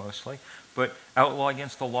those mostly, but outlaw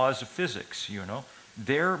against the laws of physics, you know.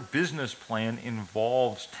 Their business plan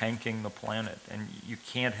involves tanking the planet, and you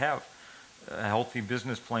can't have a healthy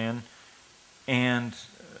business plan and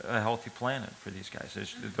a healthy planet for these guys.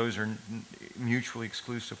 Those are mutually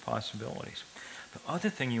exclusive possibilities. The other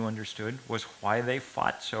thing you understood was why they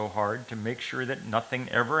fought so hard to make sure that nothing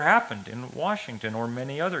ever happened in Washington or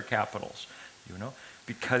many other capitals, you know,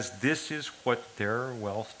 because this is what their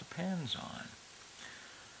wealth depends on.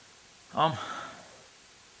 So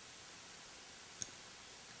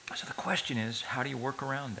the question is, how do you work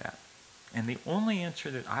around that? And the only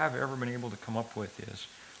answer that I've ever been able to come up with is,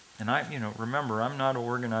 and remember, I'm not an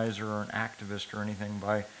organizer or an activist or anything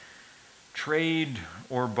by trade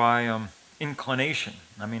or by inclination.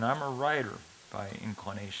 I mean, I'm a writer by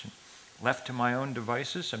inclination. Left to my own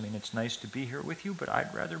devices, I mean, it's nice to be here with you, but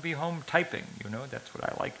I'd rather be home typing, that's what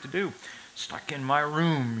I like to do. Stuck in my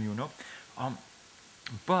room,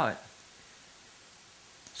 But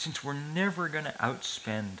since we're never going to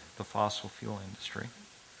outspend the fossil fuel industry,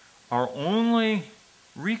 our only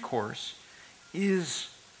recourse is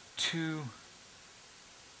to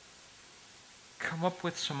come up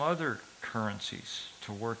with some other currencies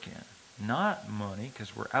to work in. Not money,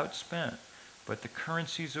 because we're outspent, but the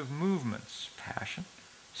currencies of movements, passion,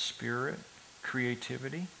 spirit,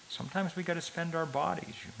 creativity. Sometimes we got to spend our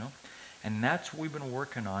bodies, And that's what we've been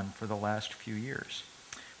working on for the last few years.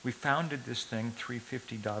 We founded this thing,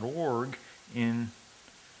 350.org, in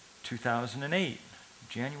 2008,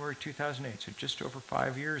 January 2008, so just over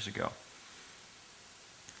 5 years ago.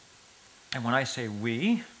 And when I say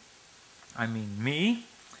we, I mean me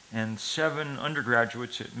and 7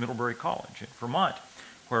 undergraduates at Middlebury College in Vermont,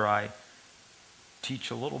 where I teach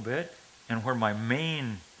a little bit and where my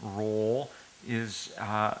main role is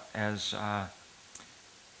as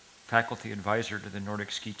faculty advisor to the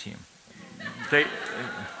Nordic ski team.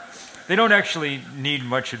 They don't actually need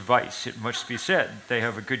much advice, it must be said. They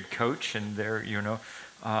have a good coach and they're,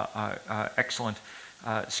 excellent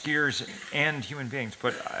skiers and human beings,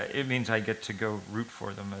 but it means I get to go root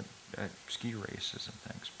for them at ski races and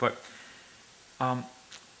things. But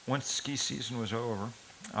once ski season was over,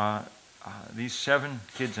 these 7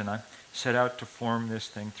 kids and I set out to form this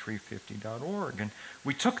thing, 350.org. And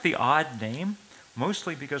we took the odd name,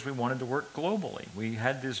 mostly because we wanted to work globally. We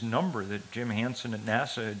had this number that Jim Hansen at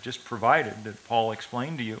NASA had just provided that Paul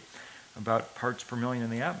explained to you about parts per million in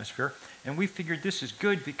the atmosphere. And we figured this is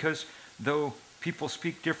good because though people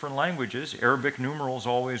speak different languages, Arabic numerals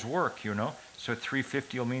always work, So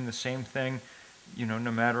 350 will mean the same thing, no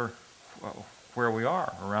matter where we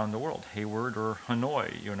are around the world, Hayward or Hanoi,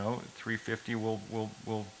 350 will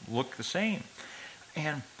look the same.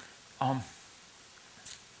 And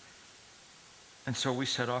so we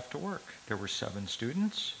set off to work. There were 7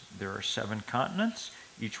 students. There are 7 continents.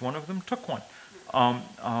 Each one of them took one.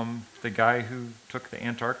 The guy who took the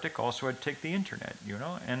Antarctic also had to take the internet,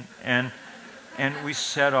 and we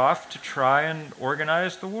set off to try and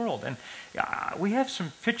organize the world. And we have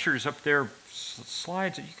some pictures up there,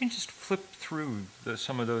 slides that you can just flip through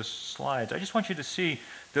some of those slides. I just want you to see,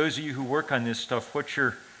 those of you who work on this stuff, what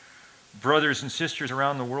your brothers and sisters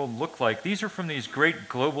around the world look like. These are from these great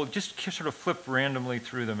global, just sort of flip randomly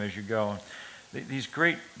through them as you go. These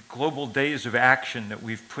great global days of action that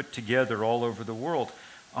we've put together all over the world.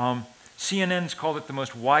 CNN's called it the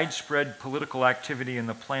most widespread political activity in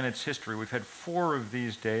the planet's history. We've had 4 of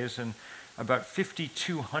these days and about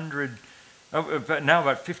 5,200, now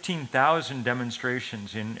about 15,000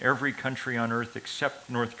 demonstrations in every country on Earth except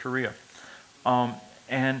North Korea.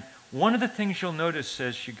 And one of the things you'll notice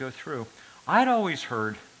as you go through, I'd always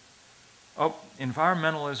heard,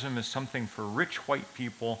 environmentalism is something for rich white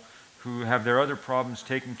people who have their other problems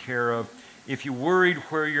taken care of. If you worried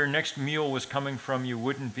where your next meal was coming from, you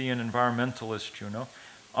wouldn't be an environmentalist,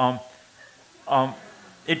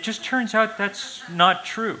 It just turns out that's not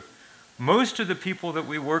true. Most of the people that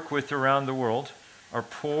we work with around the world are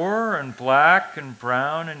poor and black and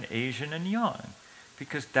brown and Asian and young,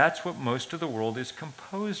 because that's what most of the world is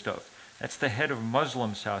composed of. That's the head of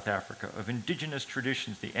Muslim South Africa, of indigenous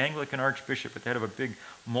traditions, the Anglican Archbishop at the head of a big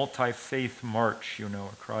multi-faith march,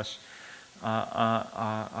 across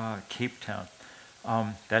Cape Town.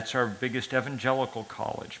 That's our biggest evangelical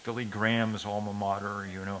college, Billy Graham's alma mater,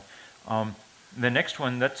 The next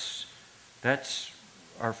one, that's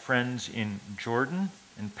our friends in Jordan,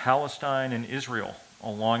 in Palestine, and Israel,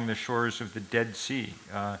 along the shores of the Dead Sea,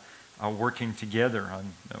 working together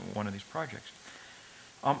on one of these projects.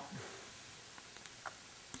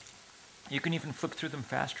 You can even flip through them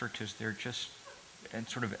faster because they're just,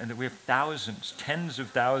 and we have thousands, tens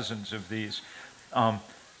of thousands of these from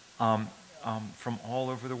all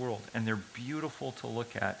over the world, and they're beautiful to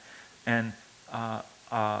look at, and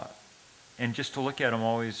just to look at them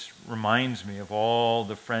always reminds me of all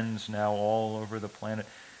the friends now all over the planet.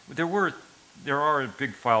 There are a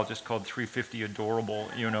big file just called 350 Adorable,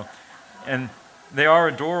 and they are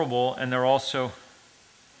adorable, and they're also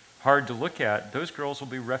hard to look at. Those girls will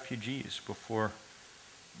be refugees before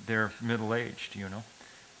they're middle-aged,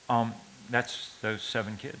 That's those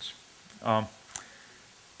 7 kids.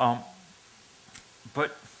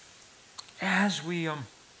 But as we,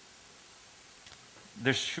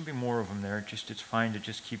 there should be more of them there. It's fine to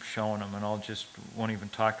just keep showing them, and won't even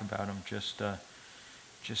talk about them. Just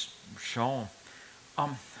show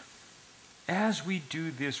them. As we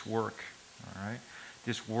do this work, all right,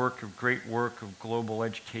 this great work of global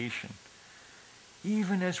education,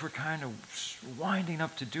 even as we're kind of winding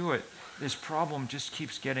up to do it, this problem just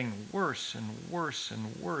keeps getting worse and worse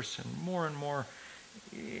and worse, and more,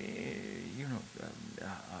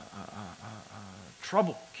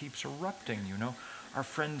 trouble keeps erupting, Our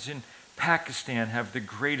friends in Pakistan have the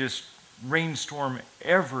greatest rainstorm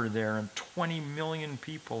ever there, and 20 million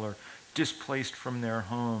people are displaced from their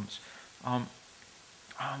homes.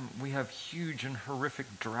 We have huge and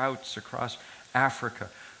horrific droughts across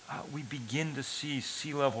Africa. We begin to see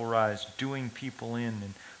sea level rise doing people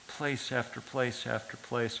in place after place after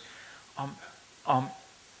place.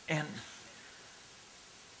 And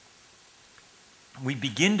we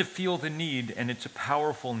begin to feel the need, and it's a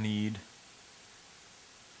powerful need.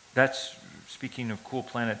 That's, speaking of Cool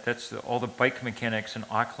Planet, that's all the bike mechanics in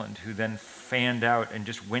Auckland who then fanned out and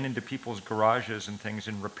just went into people's garages and things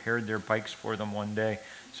and repaired their bikes for them one day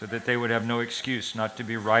so that they would have no excuse not to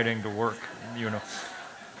be riding to work,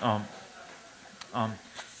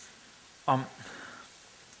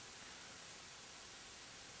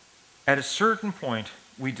 At a certain point,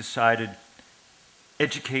 we decided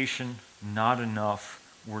education, not enough.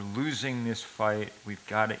 We're losing this fight. We've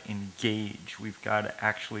got to engage. We've got to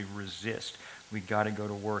actually resist. We've got to go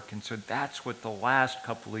to work. And so that's what the last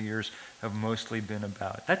couple of years have mostly been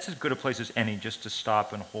about. That's as good a place as any, just to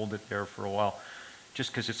stop and hold it there for a while,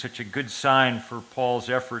 just because it's such a good sign for Paul's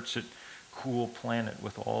efforts at Cool Planet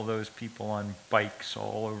with all those people on bikes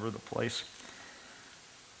all over the place.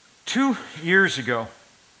 2 years ago,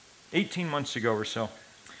 18 months ago or so,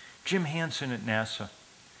 Jim Hansen at NASA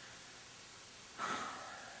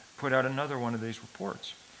put out another one of these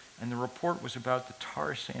reports. And the report was about the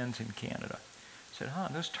tar sands in Canada. Said,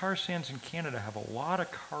 those tar sands in Canada have a lot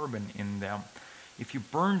of carbon in them. If you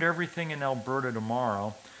burned everything in Alberta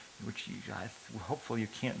tomorrow, which hopefully you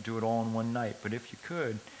can't do it all in one night, but if you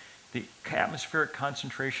could, the atmospheric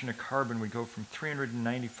concentration of carbon would go from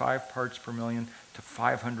 395 parts per million to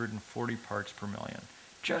 540 parts per million,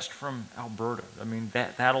 just from Alberta. I mean,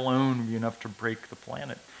 that alone would be enough to break the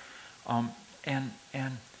planet. And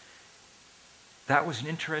that was an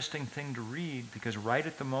interesting thing to read, because right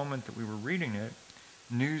at the moment that we were reading it,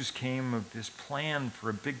 news came of this plan for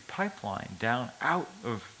a big pipeline down out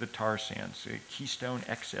of the tar sands, a Keystone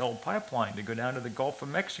XL pipeline to go down to the Gulf of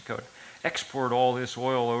Mexico to export all this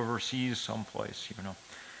oil overseas someplace,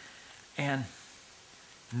 And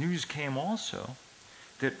news came also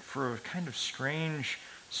that for a kind of strange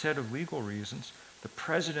set of legal reasons, the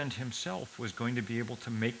president himself was going to be able to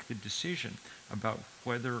make the decision about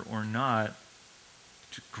whether or not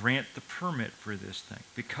to grant the permit for this thing.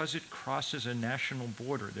 Because it crosses a national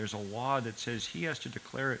border, there's a law that says he has to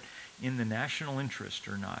declare it in the national interest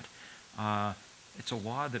or not. It's a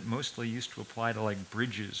law that mostly used to apply to like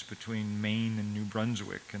bridges between Maine and New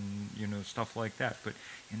Brunswick and stuff like that. But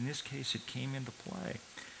in this case, it came into play.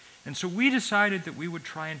 And so we decided that we would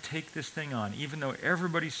try and take this thing on. Even though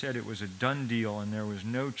everybody said it was a done deal and there was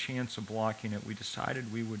no chance of blocking it, we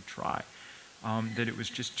decided we would try. That it was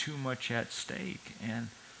just too much at stake. And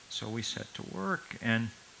so we set to work.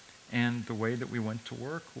 And the way that we went to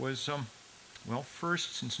work was,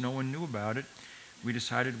 first, since no one knew about it, we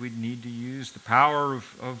decided we'd need to use the power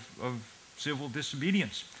of civil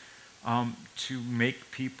disobedience to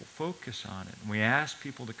make people focus on it. And we asked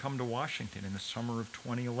people to come to Washington in the summer of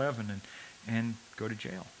 2011 and go to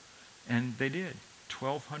jail. And they did.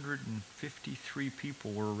 1,253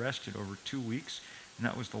 people were arrested over 2 weeks. And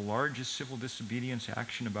that was the largest civil disobedience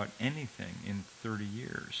action about anything in 30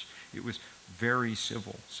 years. It was very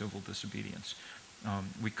civil disobedience.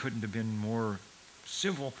 We couldn't have been more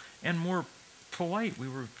civil and more polite. We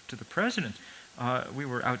were to the president. We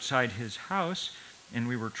were outside his house, and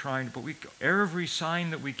we were trying, but every sign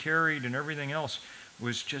that we carried and everything else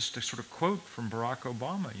was just a sort of quote from Barack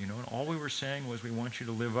Obama, and all we were saying was, we want you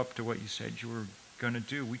to live up to what you said you were going to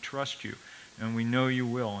do. We trust you, and we know you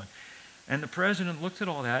will. And the president looked at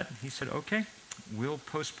all that, and he said, okay, we'll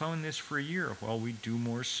postpone this for a year while we do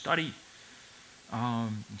more study.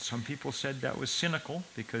 Some people said that was cynical,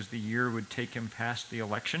 because the year would take him past the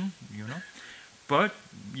election, But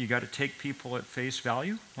you got to take people at face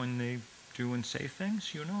value when they do and say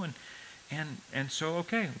things, And so,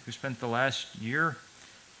 okay, we spent the last year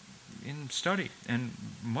in study. And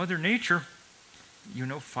Mother Nature,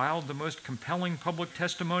 filed the most compelling public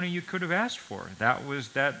testimony you could have asked for. That was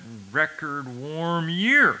that record warm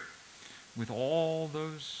year with all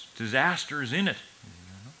those disasters in it. You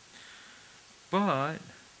know? But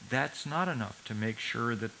that's not enough to make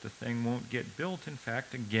sure that the thing won't get built. In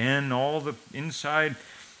fact, again, all the inside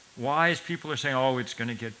wise people are saying, oh, it's going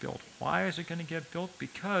to get built. Why is it going to get built?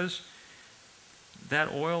 Because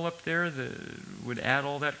that oil up there that would add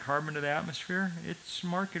all that carbon to the atmosphere, its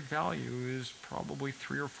market value is probably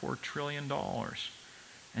 $3 or $4 trillion.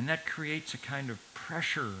 And that creates a kind of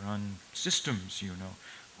pressure on systems, you know,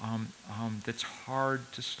 that's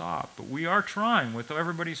hard to stop. But we are trying with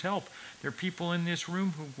everybody's help. There are people in this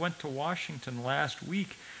room who went to Washington last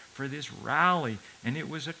week for this rally, and it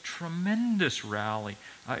was a tremendous rally.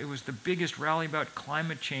 It was the biggest rally about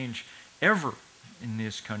climate change ever in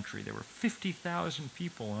this country. There were 50,000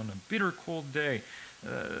 people on a bitter cold day.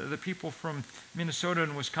 The people from Minnesota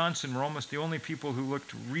and Wisconsin were almost the only people who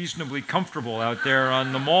looked reasonably comfortable out there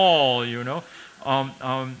on the mall, you know.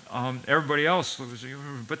 Everybody else was,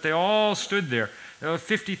 but they all stood there.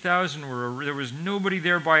 50,000 were, there was nobody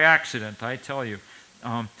there by accident, I tell you.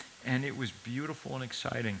 And it was beautiful and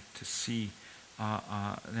exciting to see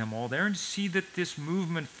them all there and to see that this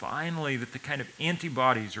movement finally, that the kind of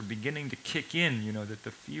antibodies are beginning to kick in, you know, that the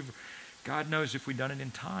fever, God knows if we'd done it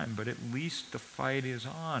in time, but at least the fight is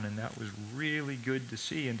on, and that was really good to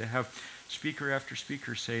see. And to have speaker after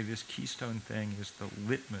speaker say this Keystone thing is the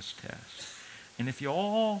litmus test. And if you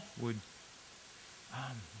all would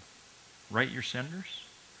write your senators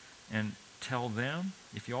and tell them,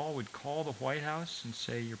 if you all would call the White House and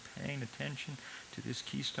say you're paying attention to this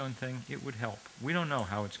Keystone thing, it would help. We don't know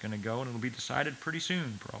how it's going to go, and it'll be decided pretty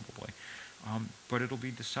soon, probably. But it'll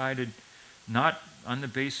be decided not on the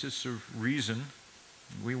basis of reason.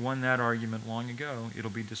 We won that argument long ago. It'll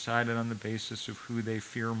be decided on the basis of who they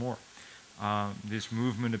fear more. This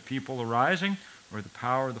movement of people arising or the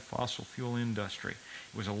power of the fossil fuel industry.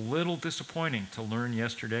 It was a little disappointing to learn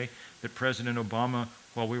yesterday that President Obama,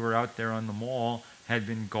 while we were out there on the mall, had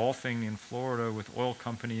been golfing in Florida with oil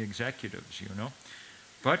company executives, you know.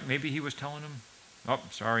 But maybe he was telling them, oh,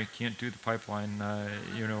 sorry, can't do the pipeline,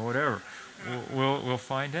 you know, whatever. We'll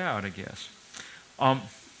find out, I guess.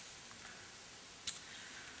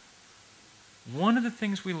 One of the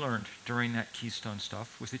things we learned during that Keystone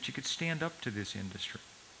stuff was that you could stand up to this industry.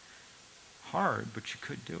 Hard, but you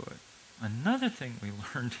could do it. Another thing we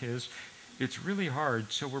learned is it's really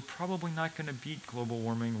hard, so we're probably not going to beat global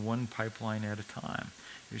warming one pipeline at a time.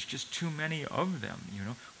 There's just too many of them, you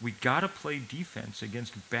know. We got to play defense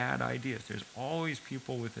against bad ideas. There's always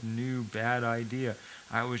people with a new bad idea.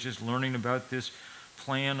 I was just learning about this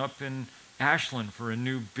plan up in Ashland for a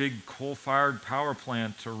new big coal-fired power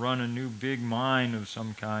plant to run a new big mine of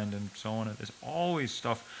some kind and so on. There's always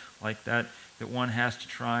stuff like that that one has to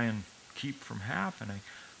try and keep from happening.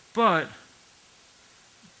 But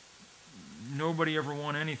nobody ever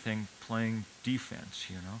won anything playing defense,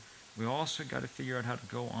 you know. We also got to figure out how to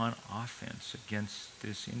go on offense against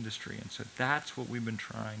this industry. And so that's what we've been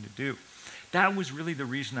trying to do. That was really the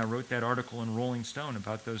reason I wrote that article in Rolling Stone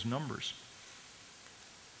about those numbers.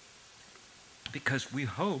 Because we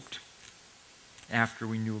hoped, after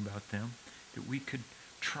we knew about them, that we could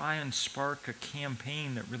try and spark a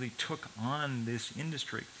campaign that really took on this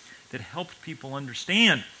industry, that helped people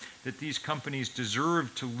understand that these companies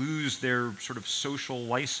deserved to lose their sort of social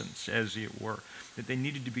license, as it were, that they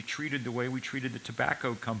needed to be treated the way we treated the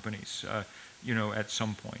tobacco companies, you know, at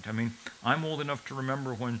some point. I mean, I'm old enough to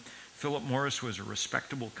remember when Philip Morris was a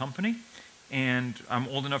respectable company, and I'm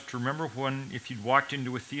old enough to remember when, if you'd walked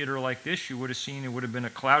into a theater like this, you would have seen it would have been a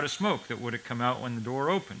cloud of smoke that would have come out when the door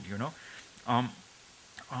opened, you know.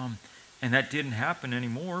 And that didn't happen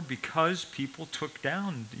anymore because people took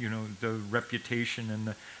down, you know, the reputation and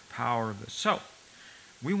the power of this. So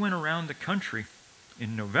we went around the country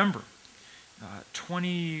in November,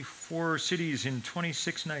 24 cities in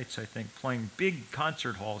 26 nights, I think, playing big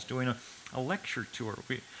concert halls, doing a lecture tour.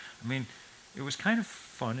 I mean, it was kind of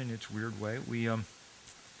fun in its weird way. We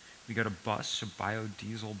got a bus, a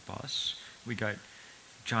biodiesel bus. We got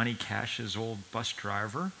Johnny Cash's old bus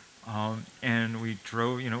driver. And we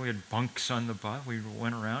drove, you know, we had bunks on the bus. We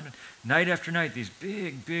went around, and night after night, these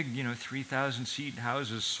big, you know, 3,000 seat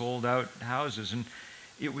houses, sold out houses, and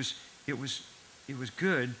it was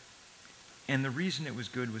good. And the reason it was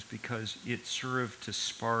good was because it served to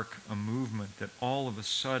spark a movement that all of a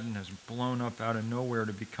sudden has blown up out of nowhere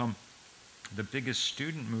to become the biggest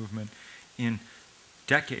student movement in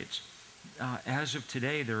decades. As of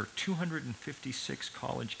today, there are 256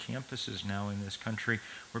 college campuses now in this country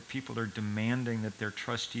where people are demanding that their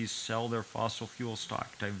trustees sell their fossil fuel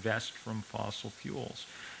stock, divest from fossil fuels.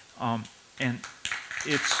 And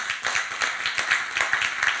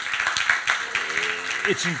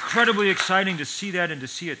it's incredibly exciting to see that and to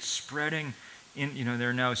see it spreading.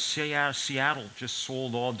 They're now Seattle just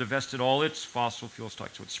divested all its fossil fuel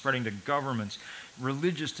stock, so it's spreading to governments.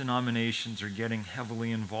 Religious denominations are getting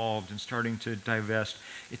heavily involved and starting to divest.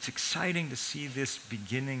 It's exciting to see this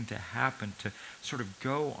beginning to happen, to sort of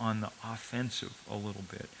go on the offensive a little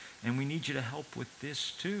bit. And we need you to help with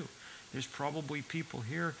this too. There's probably people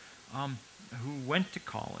here who went to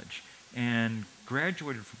college and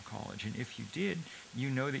graduated from college. And if you did, you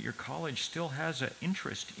know that your college still has an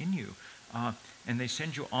interest in you. And they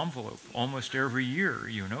send you an envelope almost every year,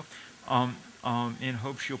 in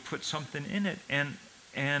hopes you'll put something in it.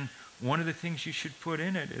 And one of the things you should put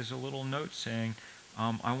in it is a little note saying,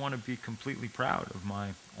 I want to be completely proud of my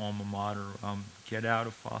alma mater. Get out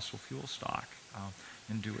of fossil fuel stock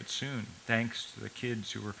and do it soon. Thanks to the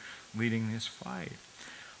kids who are leading this fight.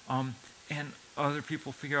 And other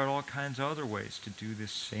people figure out all kinds of other ways to do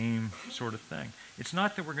this same sort of thing. It's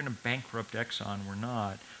not that we're going to bankrupt Exxon, we're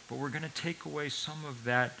not, but we're going to take away some of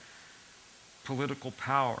that political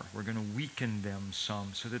power. We're going to weaken them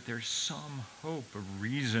some so that there's some hope, a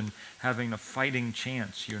reason, having a fighting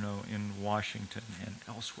chance, in Washington and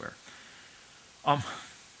elsewhere.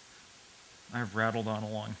 I've rattled on a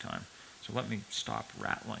long time, so let me stop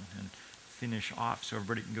rattling and finish off so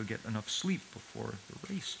everybody can go get enough sleep before the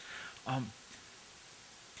race.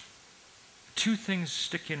 Two things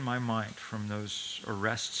stick in my mind from those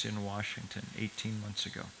arrests in Washington 18 months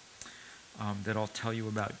ago that I'll tell you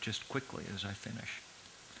about just quickly as I finish.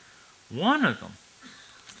 One of them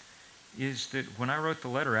is that when I wrote the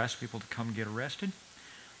letter, asked people to come get arrested,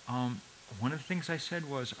 one of the things I said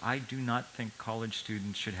was, I do not think college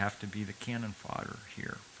students should have to be the cannon fodder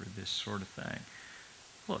here for this sort of thing.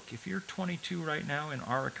 Look, if you're 22 right now in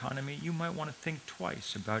our economy, you might want to think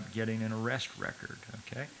twice about getting an arrest record,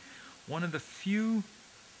 okay? One of the few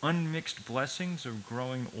unmixed blessings of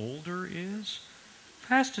growing older is,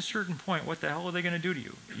 past a certain point, what the hell are they going to do to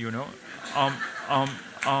you,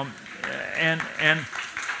 And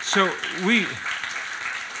so we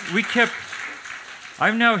kept,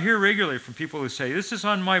 I'm now hear regularly from people who say, this is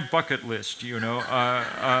on my bucket list, It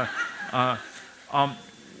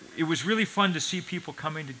was really fun to see people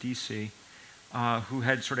coming to D.C. Who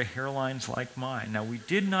had sort of hairlines like mine. Now, we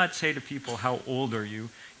did not say to people, how old are you?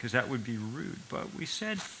 Because that would be rude. But we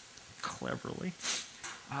said, cleverly,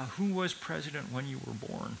 who was president when you were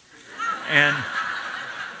born? And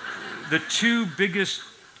the two biggest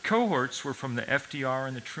cohorts were from the FDR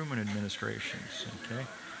and the Truman administrations. Okay?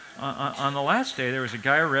 On the last day, there was a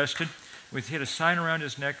guy arrested he had a sign around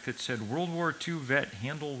his neck that said, World War II vet,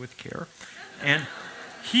 handle with care. And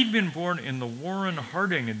he'd been born in the Warren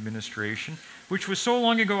Harding administration, which was so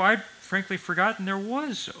long ago I'd frankly forgotten there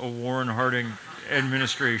was a Warren Harding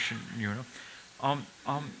administration,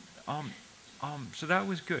 So that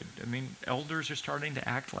was good. I mean, elders are starting to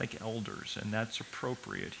act like elders, and that's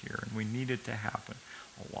appropriate here, and we need it to happen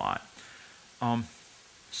a lot.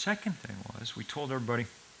 Second thing was, we told everybody,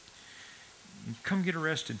 come get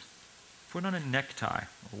arrested, put on a necktie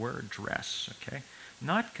or wear a dress, okay?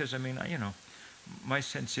 Not because, my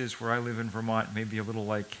sense is where I live in Vermont, maybe a little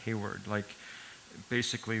like Hayward. Like,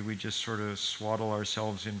 basically, we just sort of swaddle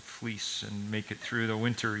ourselves in fleece and make it through the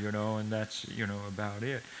winter, and that's, about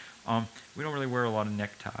it. We don't really wear a lot of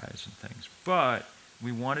neckties and things. But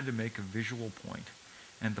we wanted to make a visual point.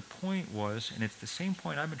 And the point was, and it's the same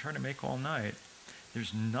point I've been trying to make all night,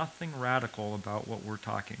 there's nothing radical about what we're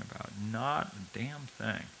talking about. Not a damn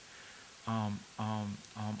thing.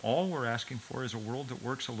 All we're asking for is a world that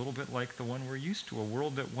works a little bit like the one we're used to, a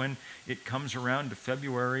world that when it comes around to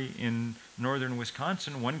February in northern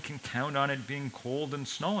Wisconsin, one can count on it being cold and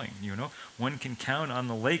snowing, One can count on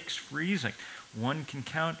the lakes freezing. One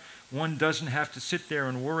doesn't have to sit there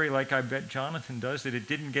and worry like I bet Jonathan does that it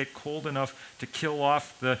didn't get cold enough to kill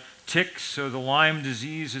off the ticks, so the Lyme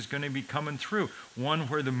disease is going to be coming through. One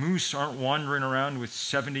where the moose aren't wandering around with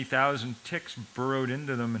 70,000 ticks burrowed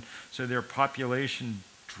into them, and so their population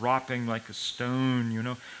dropping like a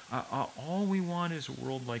stone, All we want is a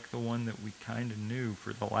world like the one that we kind of knew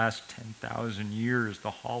for the last 10,000 years,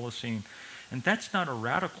 the Holocene. And that's not a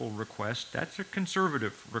radical request, that's a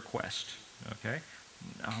conservative request, okay?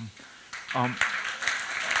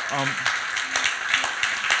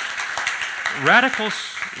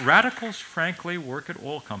 Radicals, frankly, work at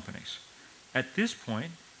oil companies. At this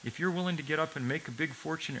point, if you're willing to get up and make a big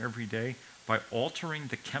fortune every day by altering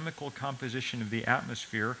the chemical composition of the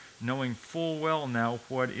atmosphere, knowing full well now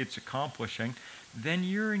what it's accomplishing, then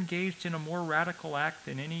you're engaged in a more radical act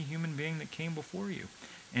than any human being that came before you.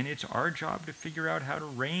 And it's our job to figure out how to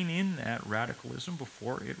rein in that radicalism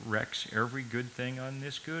before it wrecks every good thing on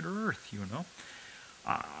this good earth,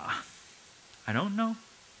 I don't know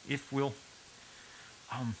if we'll,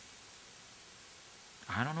 I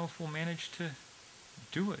don't know if we'll manage to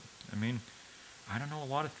do it. I mean, I don't know a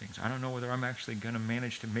lot of things. I don't know whether I'm actually going to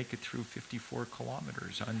manage to make it through 54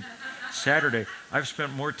 kilometers on Saturday. I've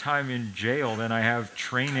spent more time in jail than I have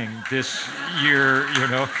training this year, you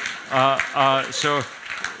know.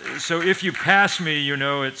 So if you pass me, you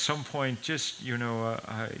know, at some point, just, you know,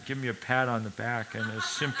 give me a pat on the back and a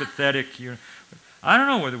sympathetic, you know. I don't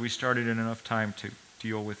know whether we started in enough time to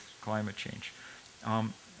deal with climate change.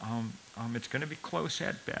 It's going to be close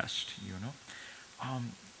at best, you know.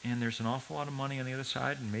 And there's an awful lot of money on the other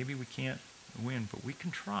side, and maybe we can't win, but we can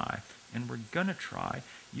try, and we're going to try.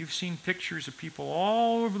 You've seen pictures of people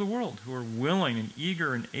all over the world who are willing and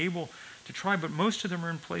eager and able to try, but most of them are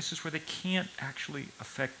in places where they can't actually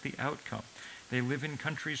affect the outcome. They live in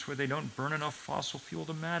countries where they don't burn enough fossil fuel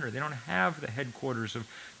to matter. They don't have the headquarters of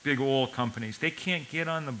big oil companies. They can't get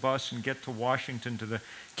on the bus and get to Washington, to the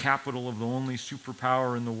capital of the only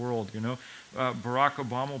superpower in the world, you know. Barack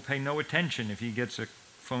Obama will pay no attention if he gets a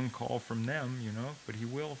phone call from them, you know, but he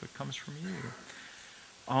will if it comes from you.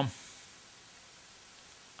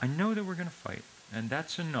 I know that we're going to fight, and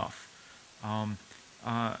that's enough. You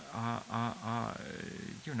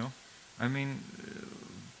know, I mean,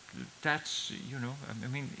 that's, you know, I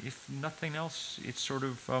mean, if nothing else, it's sort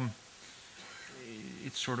of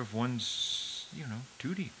one's, you know,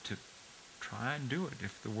 duty to try and do it.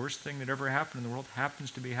 If the worst thing that ever happened in the world happens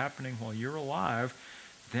to be happening while you're alive,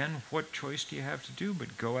 then what choice do you have to do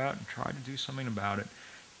but go out and try to do something about it?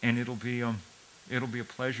 And it'll be a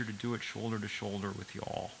pleasure to do it shoulder to shoulder with you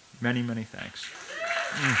all. Many, many thanks.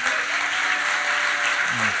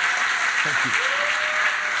 Thank you.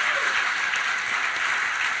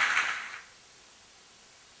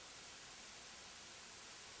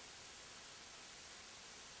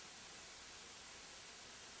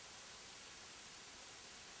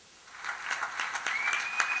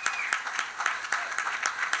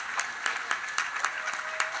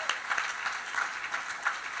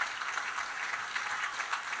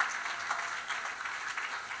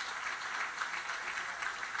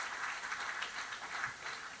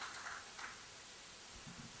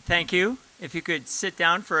 Thank you. If you could sit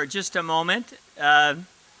down for just a moment.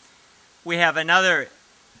 We have another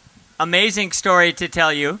amazing story to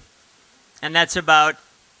tell you, and that's about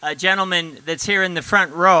a gentleman that's here in the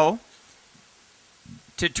front row.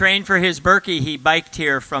 To train for his Berkey, he biked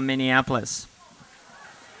here from Minneapolis.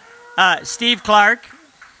 Steve Clark,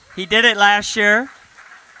 he did it last year.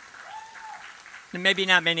 Maybe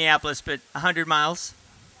not Minneapolis, but 100 miles.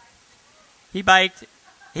 He biked.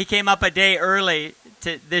 He came up a day early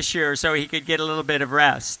to this year so he could get a little bit of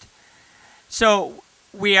rest. So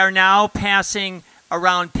we are now passing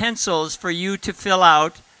around pencils for you to fill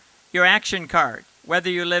out your action card. Whether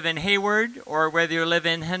you live in Hayward or whether you live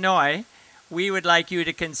in Hanoi, we would like you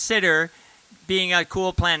to consider being a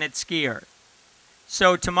Cool Planet skier.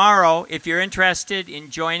 So tomorrow, if you're interested in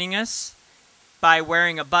joining us by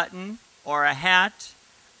wearing a button or a hat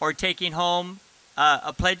or taking home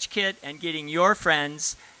a pledge kit and getting your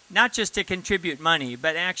friends, not just to contribute money,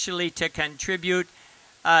 but actually to contribute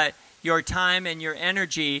your time and your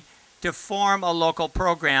energy to form a local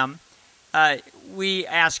program, we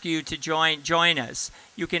ask you to join us.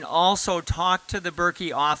 You can also talk to the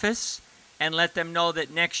Berkey office and let them know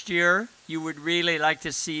that next year you would really like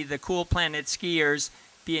to see the Cool Planet skiers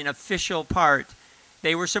be an official part.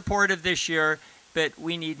 They were supportive this year, but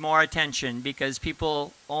we need more attention because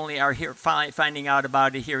people only are here finding out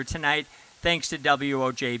about it here tonight thanks to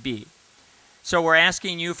WOJB. So we're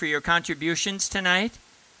asking you for your contributions tonight.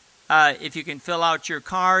 If you can fill out your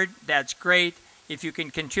card, that's great. If you can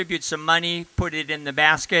contribute some money, put it in the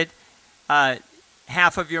basket.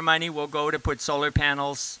 Half of your money will go to put solar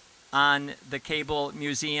panels on the Cable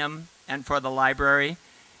Museum and for the library.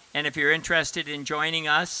 And if you're interested in joining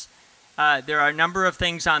us, there are a number of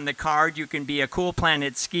things on the card. You can be a Cool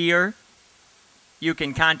Planet skier. You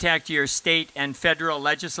can contact your state and federal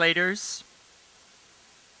legislators.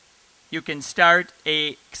 You can start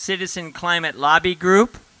a citizen climate lobby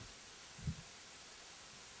group.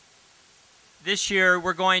 This year,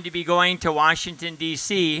 we're going to be going to Washington,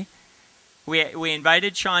 D.C. We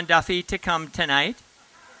invited Sean Duffy to come tonight.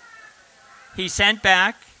 He sent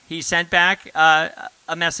back a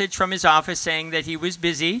message from his office saying that he was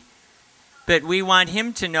busy, but we want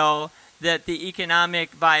him to know that the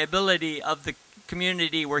economic viability of the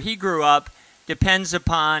community where he grew up depends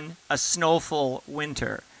upon a snowful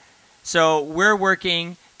winter. So we're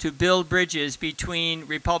working to build bridges between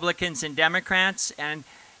Republicans and Democrats, and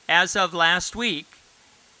as of last week,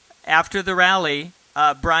 after the rally,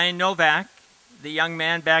 Brian Novak, the young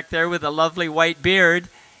man back there with a lovely white beard,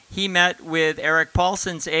 he met with Eric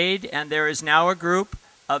Paulson's aide, and there is now a group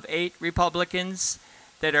of 8 Republicans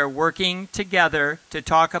that are working together to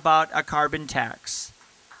talk about a carbon tax.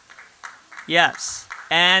 Yes.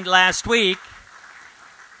 And last week,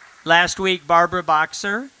 Barbara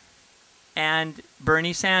Boxer and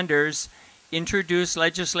Bernie Sanders introduced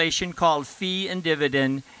legislation called Fee and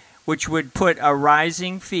Dividend, which would put a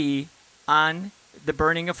rising fee on the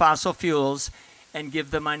burning of fossil fuels and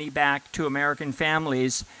give the money back to American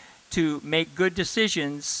families to make good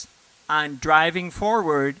decisions on driving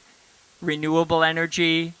forward renewable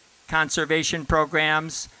energy, conservation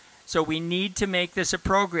programs. So we need to make this a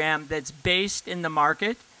program that's based in the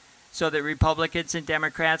market so that Republicans and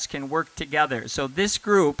Democrats can work together. So this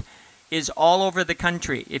group is all over the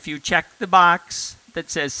country. If you check the box that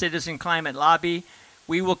says Citizen Climate Lobby,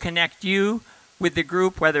 we will connect you with the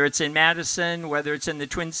group, whether it's in Madison, whether it's in the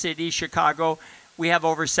Twin Cities, Chicago. We have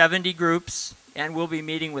over 70 groups, and we'll be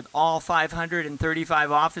meeting with all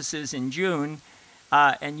 535 offices in June.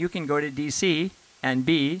 And you can go to DC and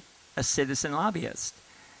be a citizen lobbyist,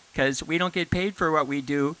 because we don't get paid for what we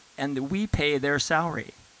do, and we pay their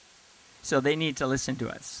salary. So they need to listen to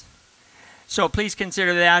us. So please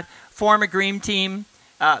consider that. Form a Green Team,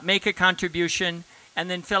 make a contribution, and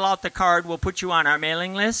then fill out the card. We'll put you on our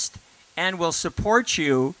mailing list, and we'll support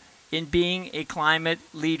you in being a climate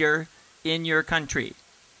leader in your country.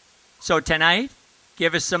 So tonight,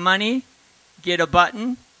 give us some money, get a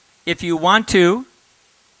button. If you want to,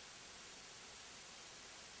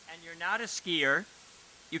 and you're not a skier,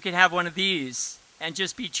 you can have one of these and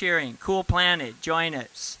just be cheering. Cool Planet, join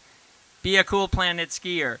us. Be a Cool Planet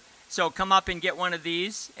skier. So come up and get one of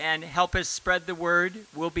these and help us spread the word.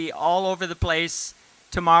 We'll be all over the place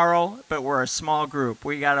tomorrow, but we're a small group.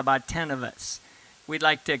 We got about 10 of us. We'd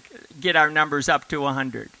like to get our numbers up to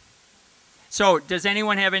 100. So does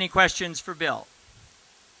anyone have any questions for Bill?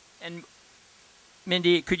 And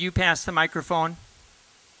Mindy, could you pass the microphone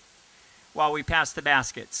while we pass the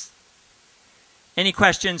baskets? Any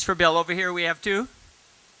questions for Bill? Over here we have 2.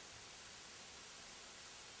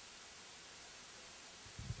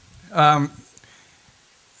 I'm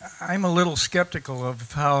a little skeptical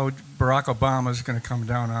of how Barack Obama is going to come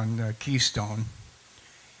down on Keystone.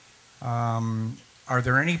 Are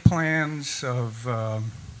there any plans of,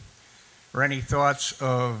 or any thoughts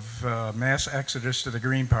of mass exodus to the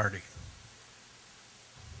Green Party?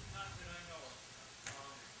 Not that I know of.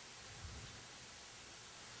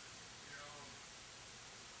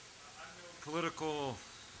 I'm no political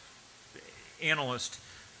analyst.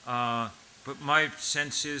 But my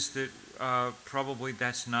sense is that probably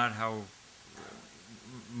that's not how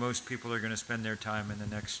most people are going to spend their time in the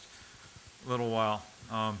next little while.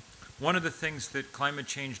 One of the things that climate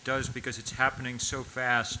change does, because it's happening so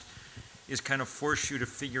fast, is kind of force you to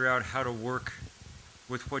figure out how to work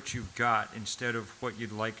with what you've got instead of what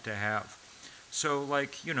you'd like to have. So,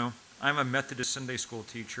 like, you know, I'm a Methodist Sunday school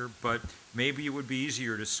teacher, but maybe it would be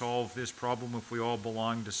easier to solve this problem if we all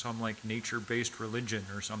belonged to some, like, nature-based religion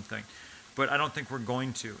or something. But I don't think we're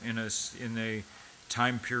going to in a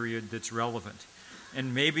time period that's relevant.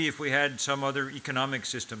 And maybe if we had some other economic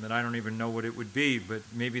system that I don't even know what it would be, but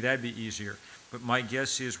maybe that'd be easier. But my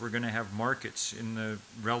guess is we're going to have markets in the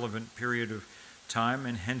relevant period of time,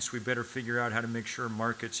 and hence we better figure out how to make sure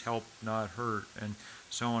markets help, not hurt, and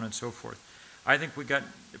so on and so forth. I think we got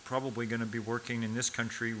probably going to be working in this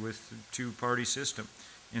country with a 2-party system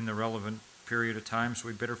in the relevant period of time, so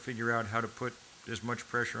we better figure out how to put as much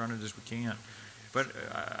pressure on it as we can. But,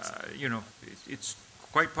 you know, it's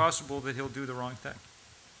quite possible that he'll do the wrong thing.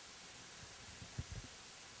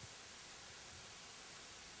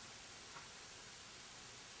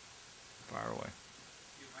 Fire away.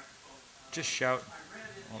 Just shout.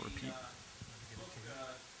 I'll repeat.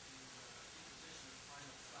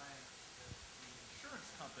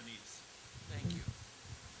 Thank you.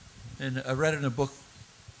 And I read in a book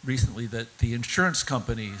recently that the insurance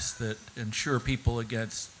companies that insure people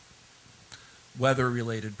against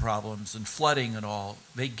weather-related problems and flooding and all,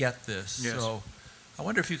 they get this. Yes. So I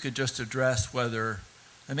wonder if you could just address whether,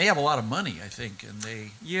 and they have a lot of money, I think, and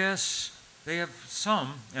they... Yes, they have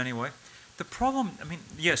some, anyway. The problem, I mean,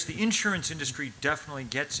 yes, the insurance industry definitely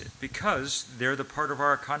gets it because they're the part of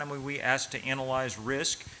our economy we ask to analyze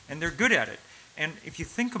risk, and they're good at it. And if you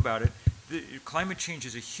think about it, climate change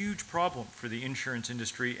is a huge problem for the insurance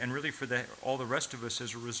industry and really for all the rest of us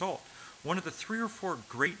as a result. One of the 3 or 4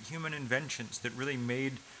 great human inventions that really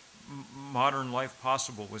made modern life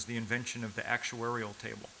possible was the invention of the actuarial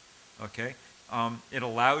table. Okay? It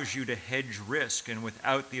allows you to hedge risk, and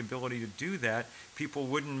without the ability to do that, people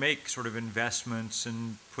wouldn't make sort of investments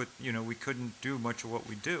and we couldn't do much of what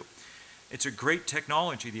we do. It's a great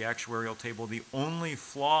technology, the actuarial table. The only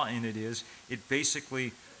flaw in it is it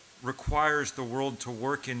basically requires the world to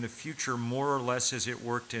work in the future more or less as it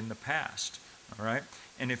worked in the past, all right?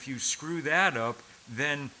 And if you screw that up,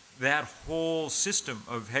 then that whole system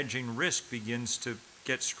of hedging risk begins to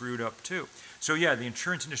get screwed up too. So yeah, the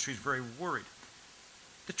insurance industry is very worried.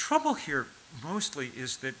 The trouble here mostly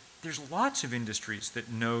is that there's lots of industries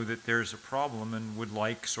that know that there's a problem and would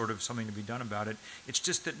like sort of something to be done about it. It's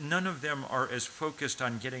just that none of them are as focused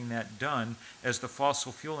on getting that done as the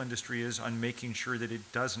fossil fuel industry is on making sure that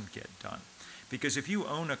it doesn't get done. Because if you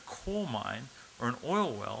own a coal mine or an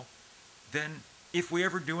oil well, then if we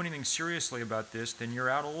ever do anything seriously about this, then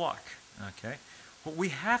you're out of luck, okay? What we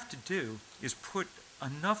have to do is put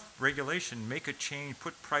enough regulation, make a change,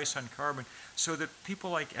 put price on carbon, so that people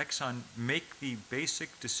like Exxon make the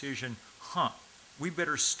basic decision, we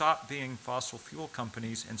better stop being fossil fuel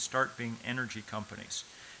companies and start being energy companies.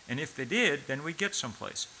 And if they did, then we'd get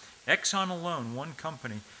someplace. Exxon alone, one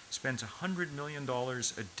company, spends $100 million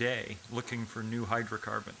a day looking for new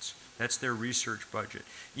hydrocarbons. That's their research budget,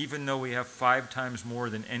 even though we have 5 times more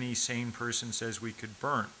than any sane person says we could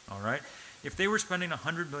burn, all right? If they were spending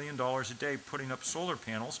 $100 million a day putting up solar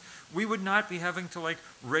panels, we would not be having to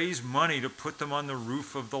raise money to put them on the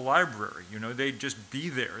roof of the library. They'd just be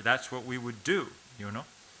there. That's what we would do,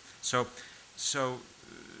 So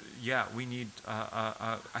yeah, we need,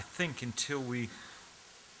 I think until we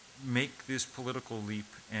make this political leap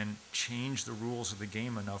and change the rules of the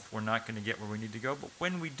game enough, we're not going to get where we need to go. But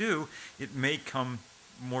when we do, it may come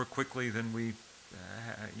more quickly than we,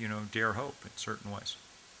 dare hope in certain ways.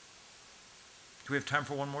 Do we have time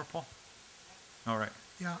for one more, Paul? All right.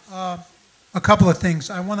 Yeah, a couple of things.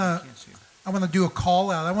 I want to do a call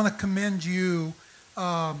out. I want to commend you.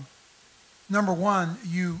 Number one,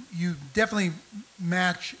 you definitely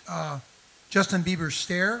match Justin Bieber's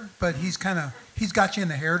stare, but he's got you in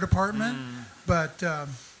the hair department. But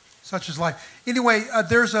such is life. Anyway,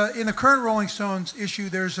 in the current Rolling Stones issue,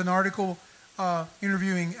 there's an article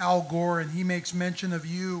interviewing Al Gore, and he makes mention of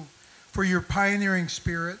you for your pioneering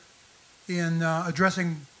spirit in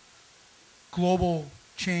addressing global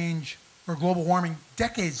change or global warming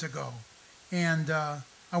decades ago. And I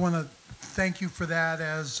want to thank you for that,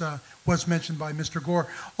 as was mentioned by Mr. Gore.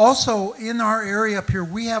 Also, in our area up here,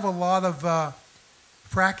 we have a lot of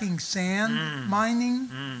fracking sand mining,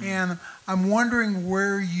 and I'm wondering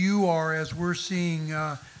where you are as we're seeing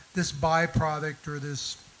this byproduct or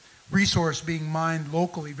this resource being mined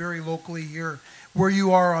locally, very locally here, where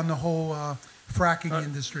you are on the whole fracking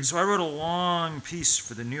industry. So I wrote a long piece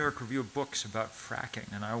for the New York Review of Books about fracking,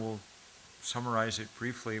 and I will summarize it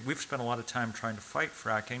briefly. We've spent a lot of time trying to fight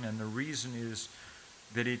fracking, and the reason is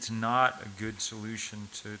that it's not a good solution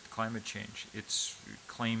to climate change. It's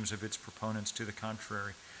claims of its proponents to the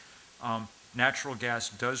contrary. Natural gas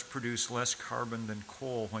does produce less carbon than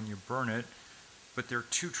coal when you burn it, but there are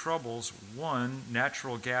 2 troubles. One,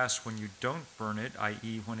 natural gas, when you don't burn it,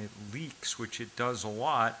 i.e. when it leaks, which it does a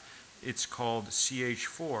lot, it's called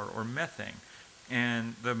CH4 or methane.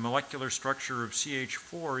 And the molecular structure of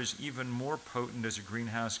CH4 is even more potent as a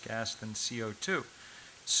greenhouse gas than CO2.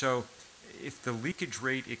 So if the leakage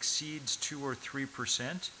rate exceeds 2 or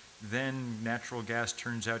 3%, then natural gas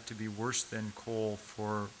turns out to be worse than coal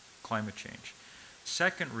for climate change.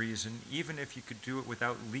 Second reason, even if you could do it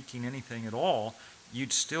without leaking anything at all,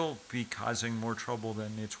 you'd still be causing more trouble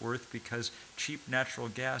than it's worth, because cheap natural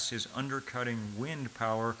gas is undercutting wind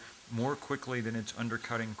power more quickly than it's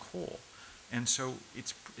undercutting coal. And so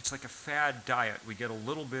it's like a fad diet. We get a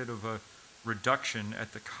little bit of a reduction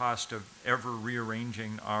at the cost of ever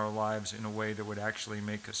rearranging our lives in a way that would actually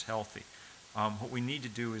make us healthy. What we need to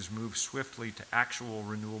do is move swiftly to actual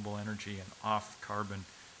renewable energy and off-carbon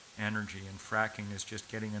energy, and fracking is just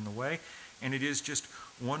getting in the way. And it is just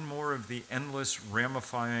one more of the endless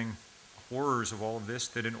ramifying horrors of all of this,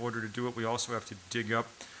 that in order to do it, we also have to dig up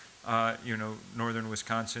northern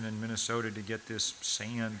Wisconsin and Minnesota to get this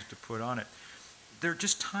sand to put on it. There are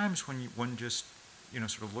just times when one just,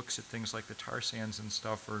 sort of looks at things like the tar sands and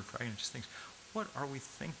stuff, or just thinks, what are we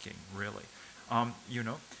thinking, really?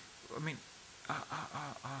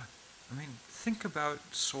 Think about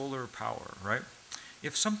solar power, right?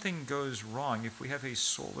 If something goes wrong, if we have a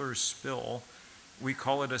solar spill, we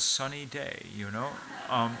call it a sunny day,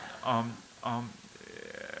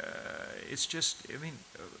 It's just,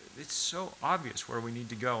 it's so obvious where we need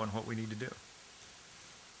to go and what we need to do.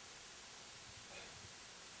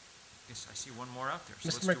 guess I see one more out there. So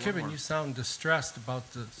Mr. let's do one McKibben, more. you sound distressed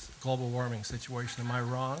about the global warming situation. Am I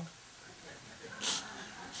wrong?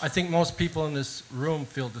 I think most people in this room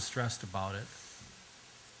feel distressed about it.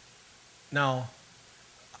 Now,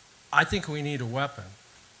 I think we need a weapon,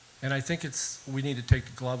 and I think we need to take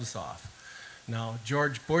the gloves off. Now,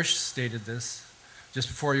 George Bush stated this just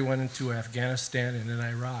before he went into Afghanistan and in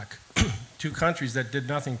Iraq, two countries that did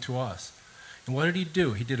nothing to us. And what did he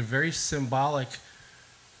do? He did a very symbolic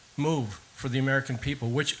move for the American people,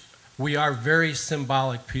 which we are very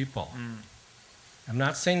symbolic people. I'm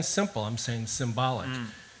not saying simple, I'm saying symbolic.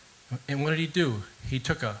 And what did he do? He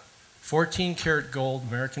took a 14-karat gold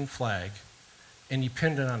American flag and he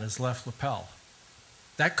pinned it on his left lapel.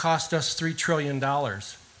 That cost us $3 trillion.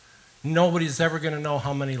 Nobody's ever going to know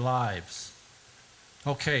how many lives.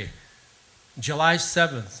 Okay, July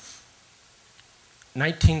 7th,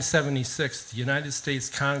 1976, the United States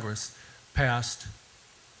Congress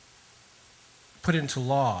put into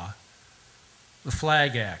law the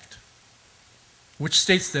Flag Act, which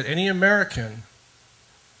states that any American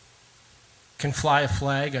can fly a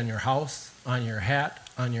flag on your house, on your hat,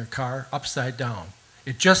 on your car, upside down.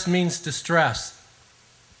 It just means distress.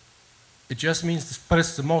 It just means, but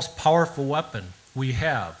it's the most powerful weapon we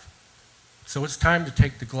have. So it's time to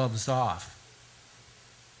take the gloves off.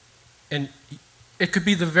 And it could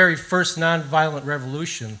be the very first nonviolent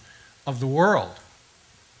revolution of the world.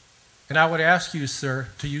 And I would ask you, sir,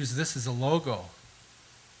 to use this as a logo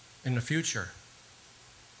in the future.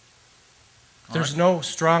 There's no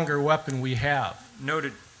stronger weapon we have.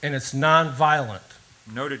 Noted. And it's nonviolent.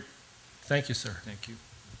 Noted. Thank you, sir. Thank you.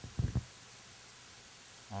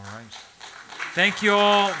 All right. Thank you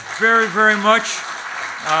all very, very much,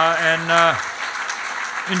 and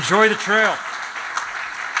enjoy the trail.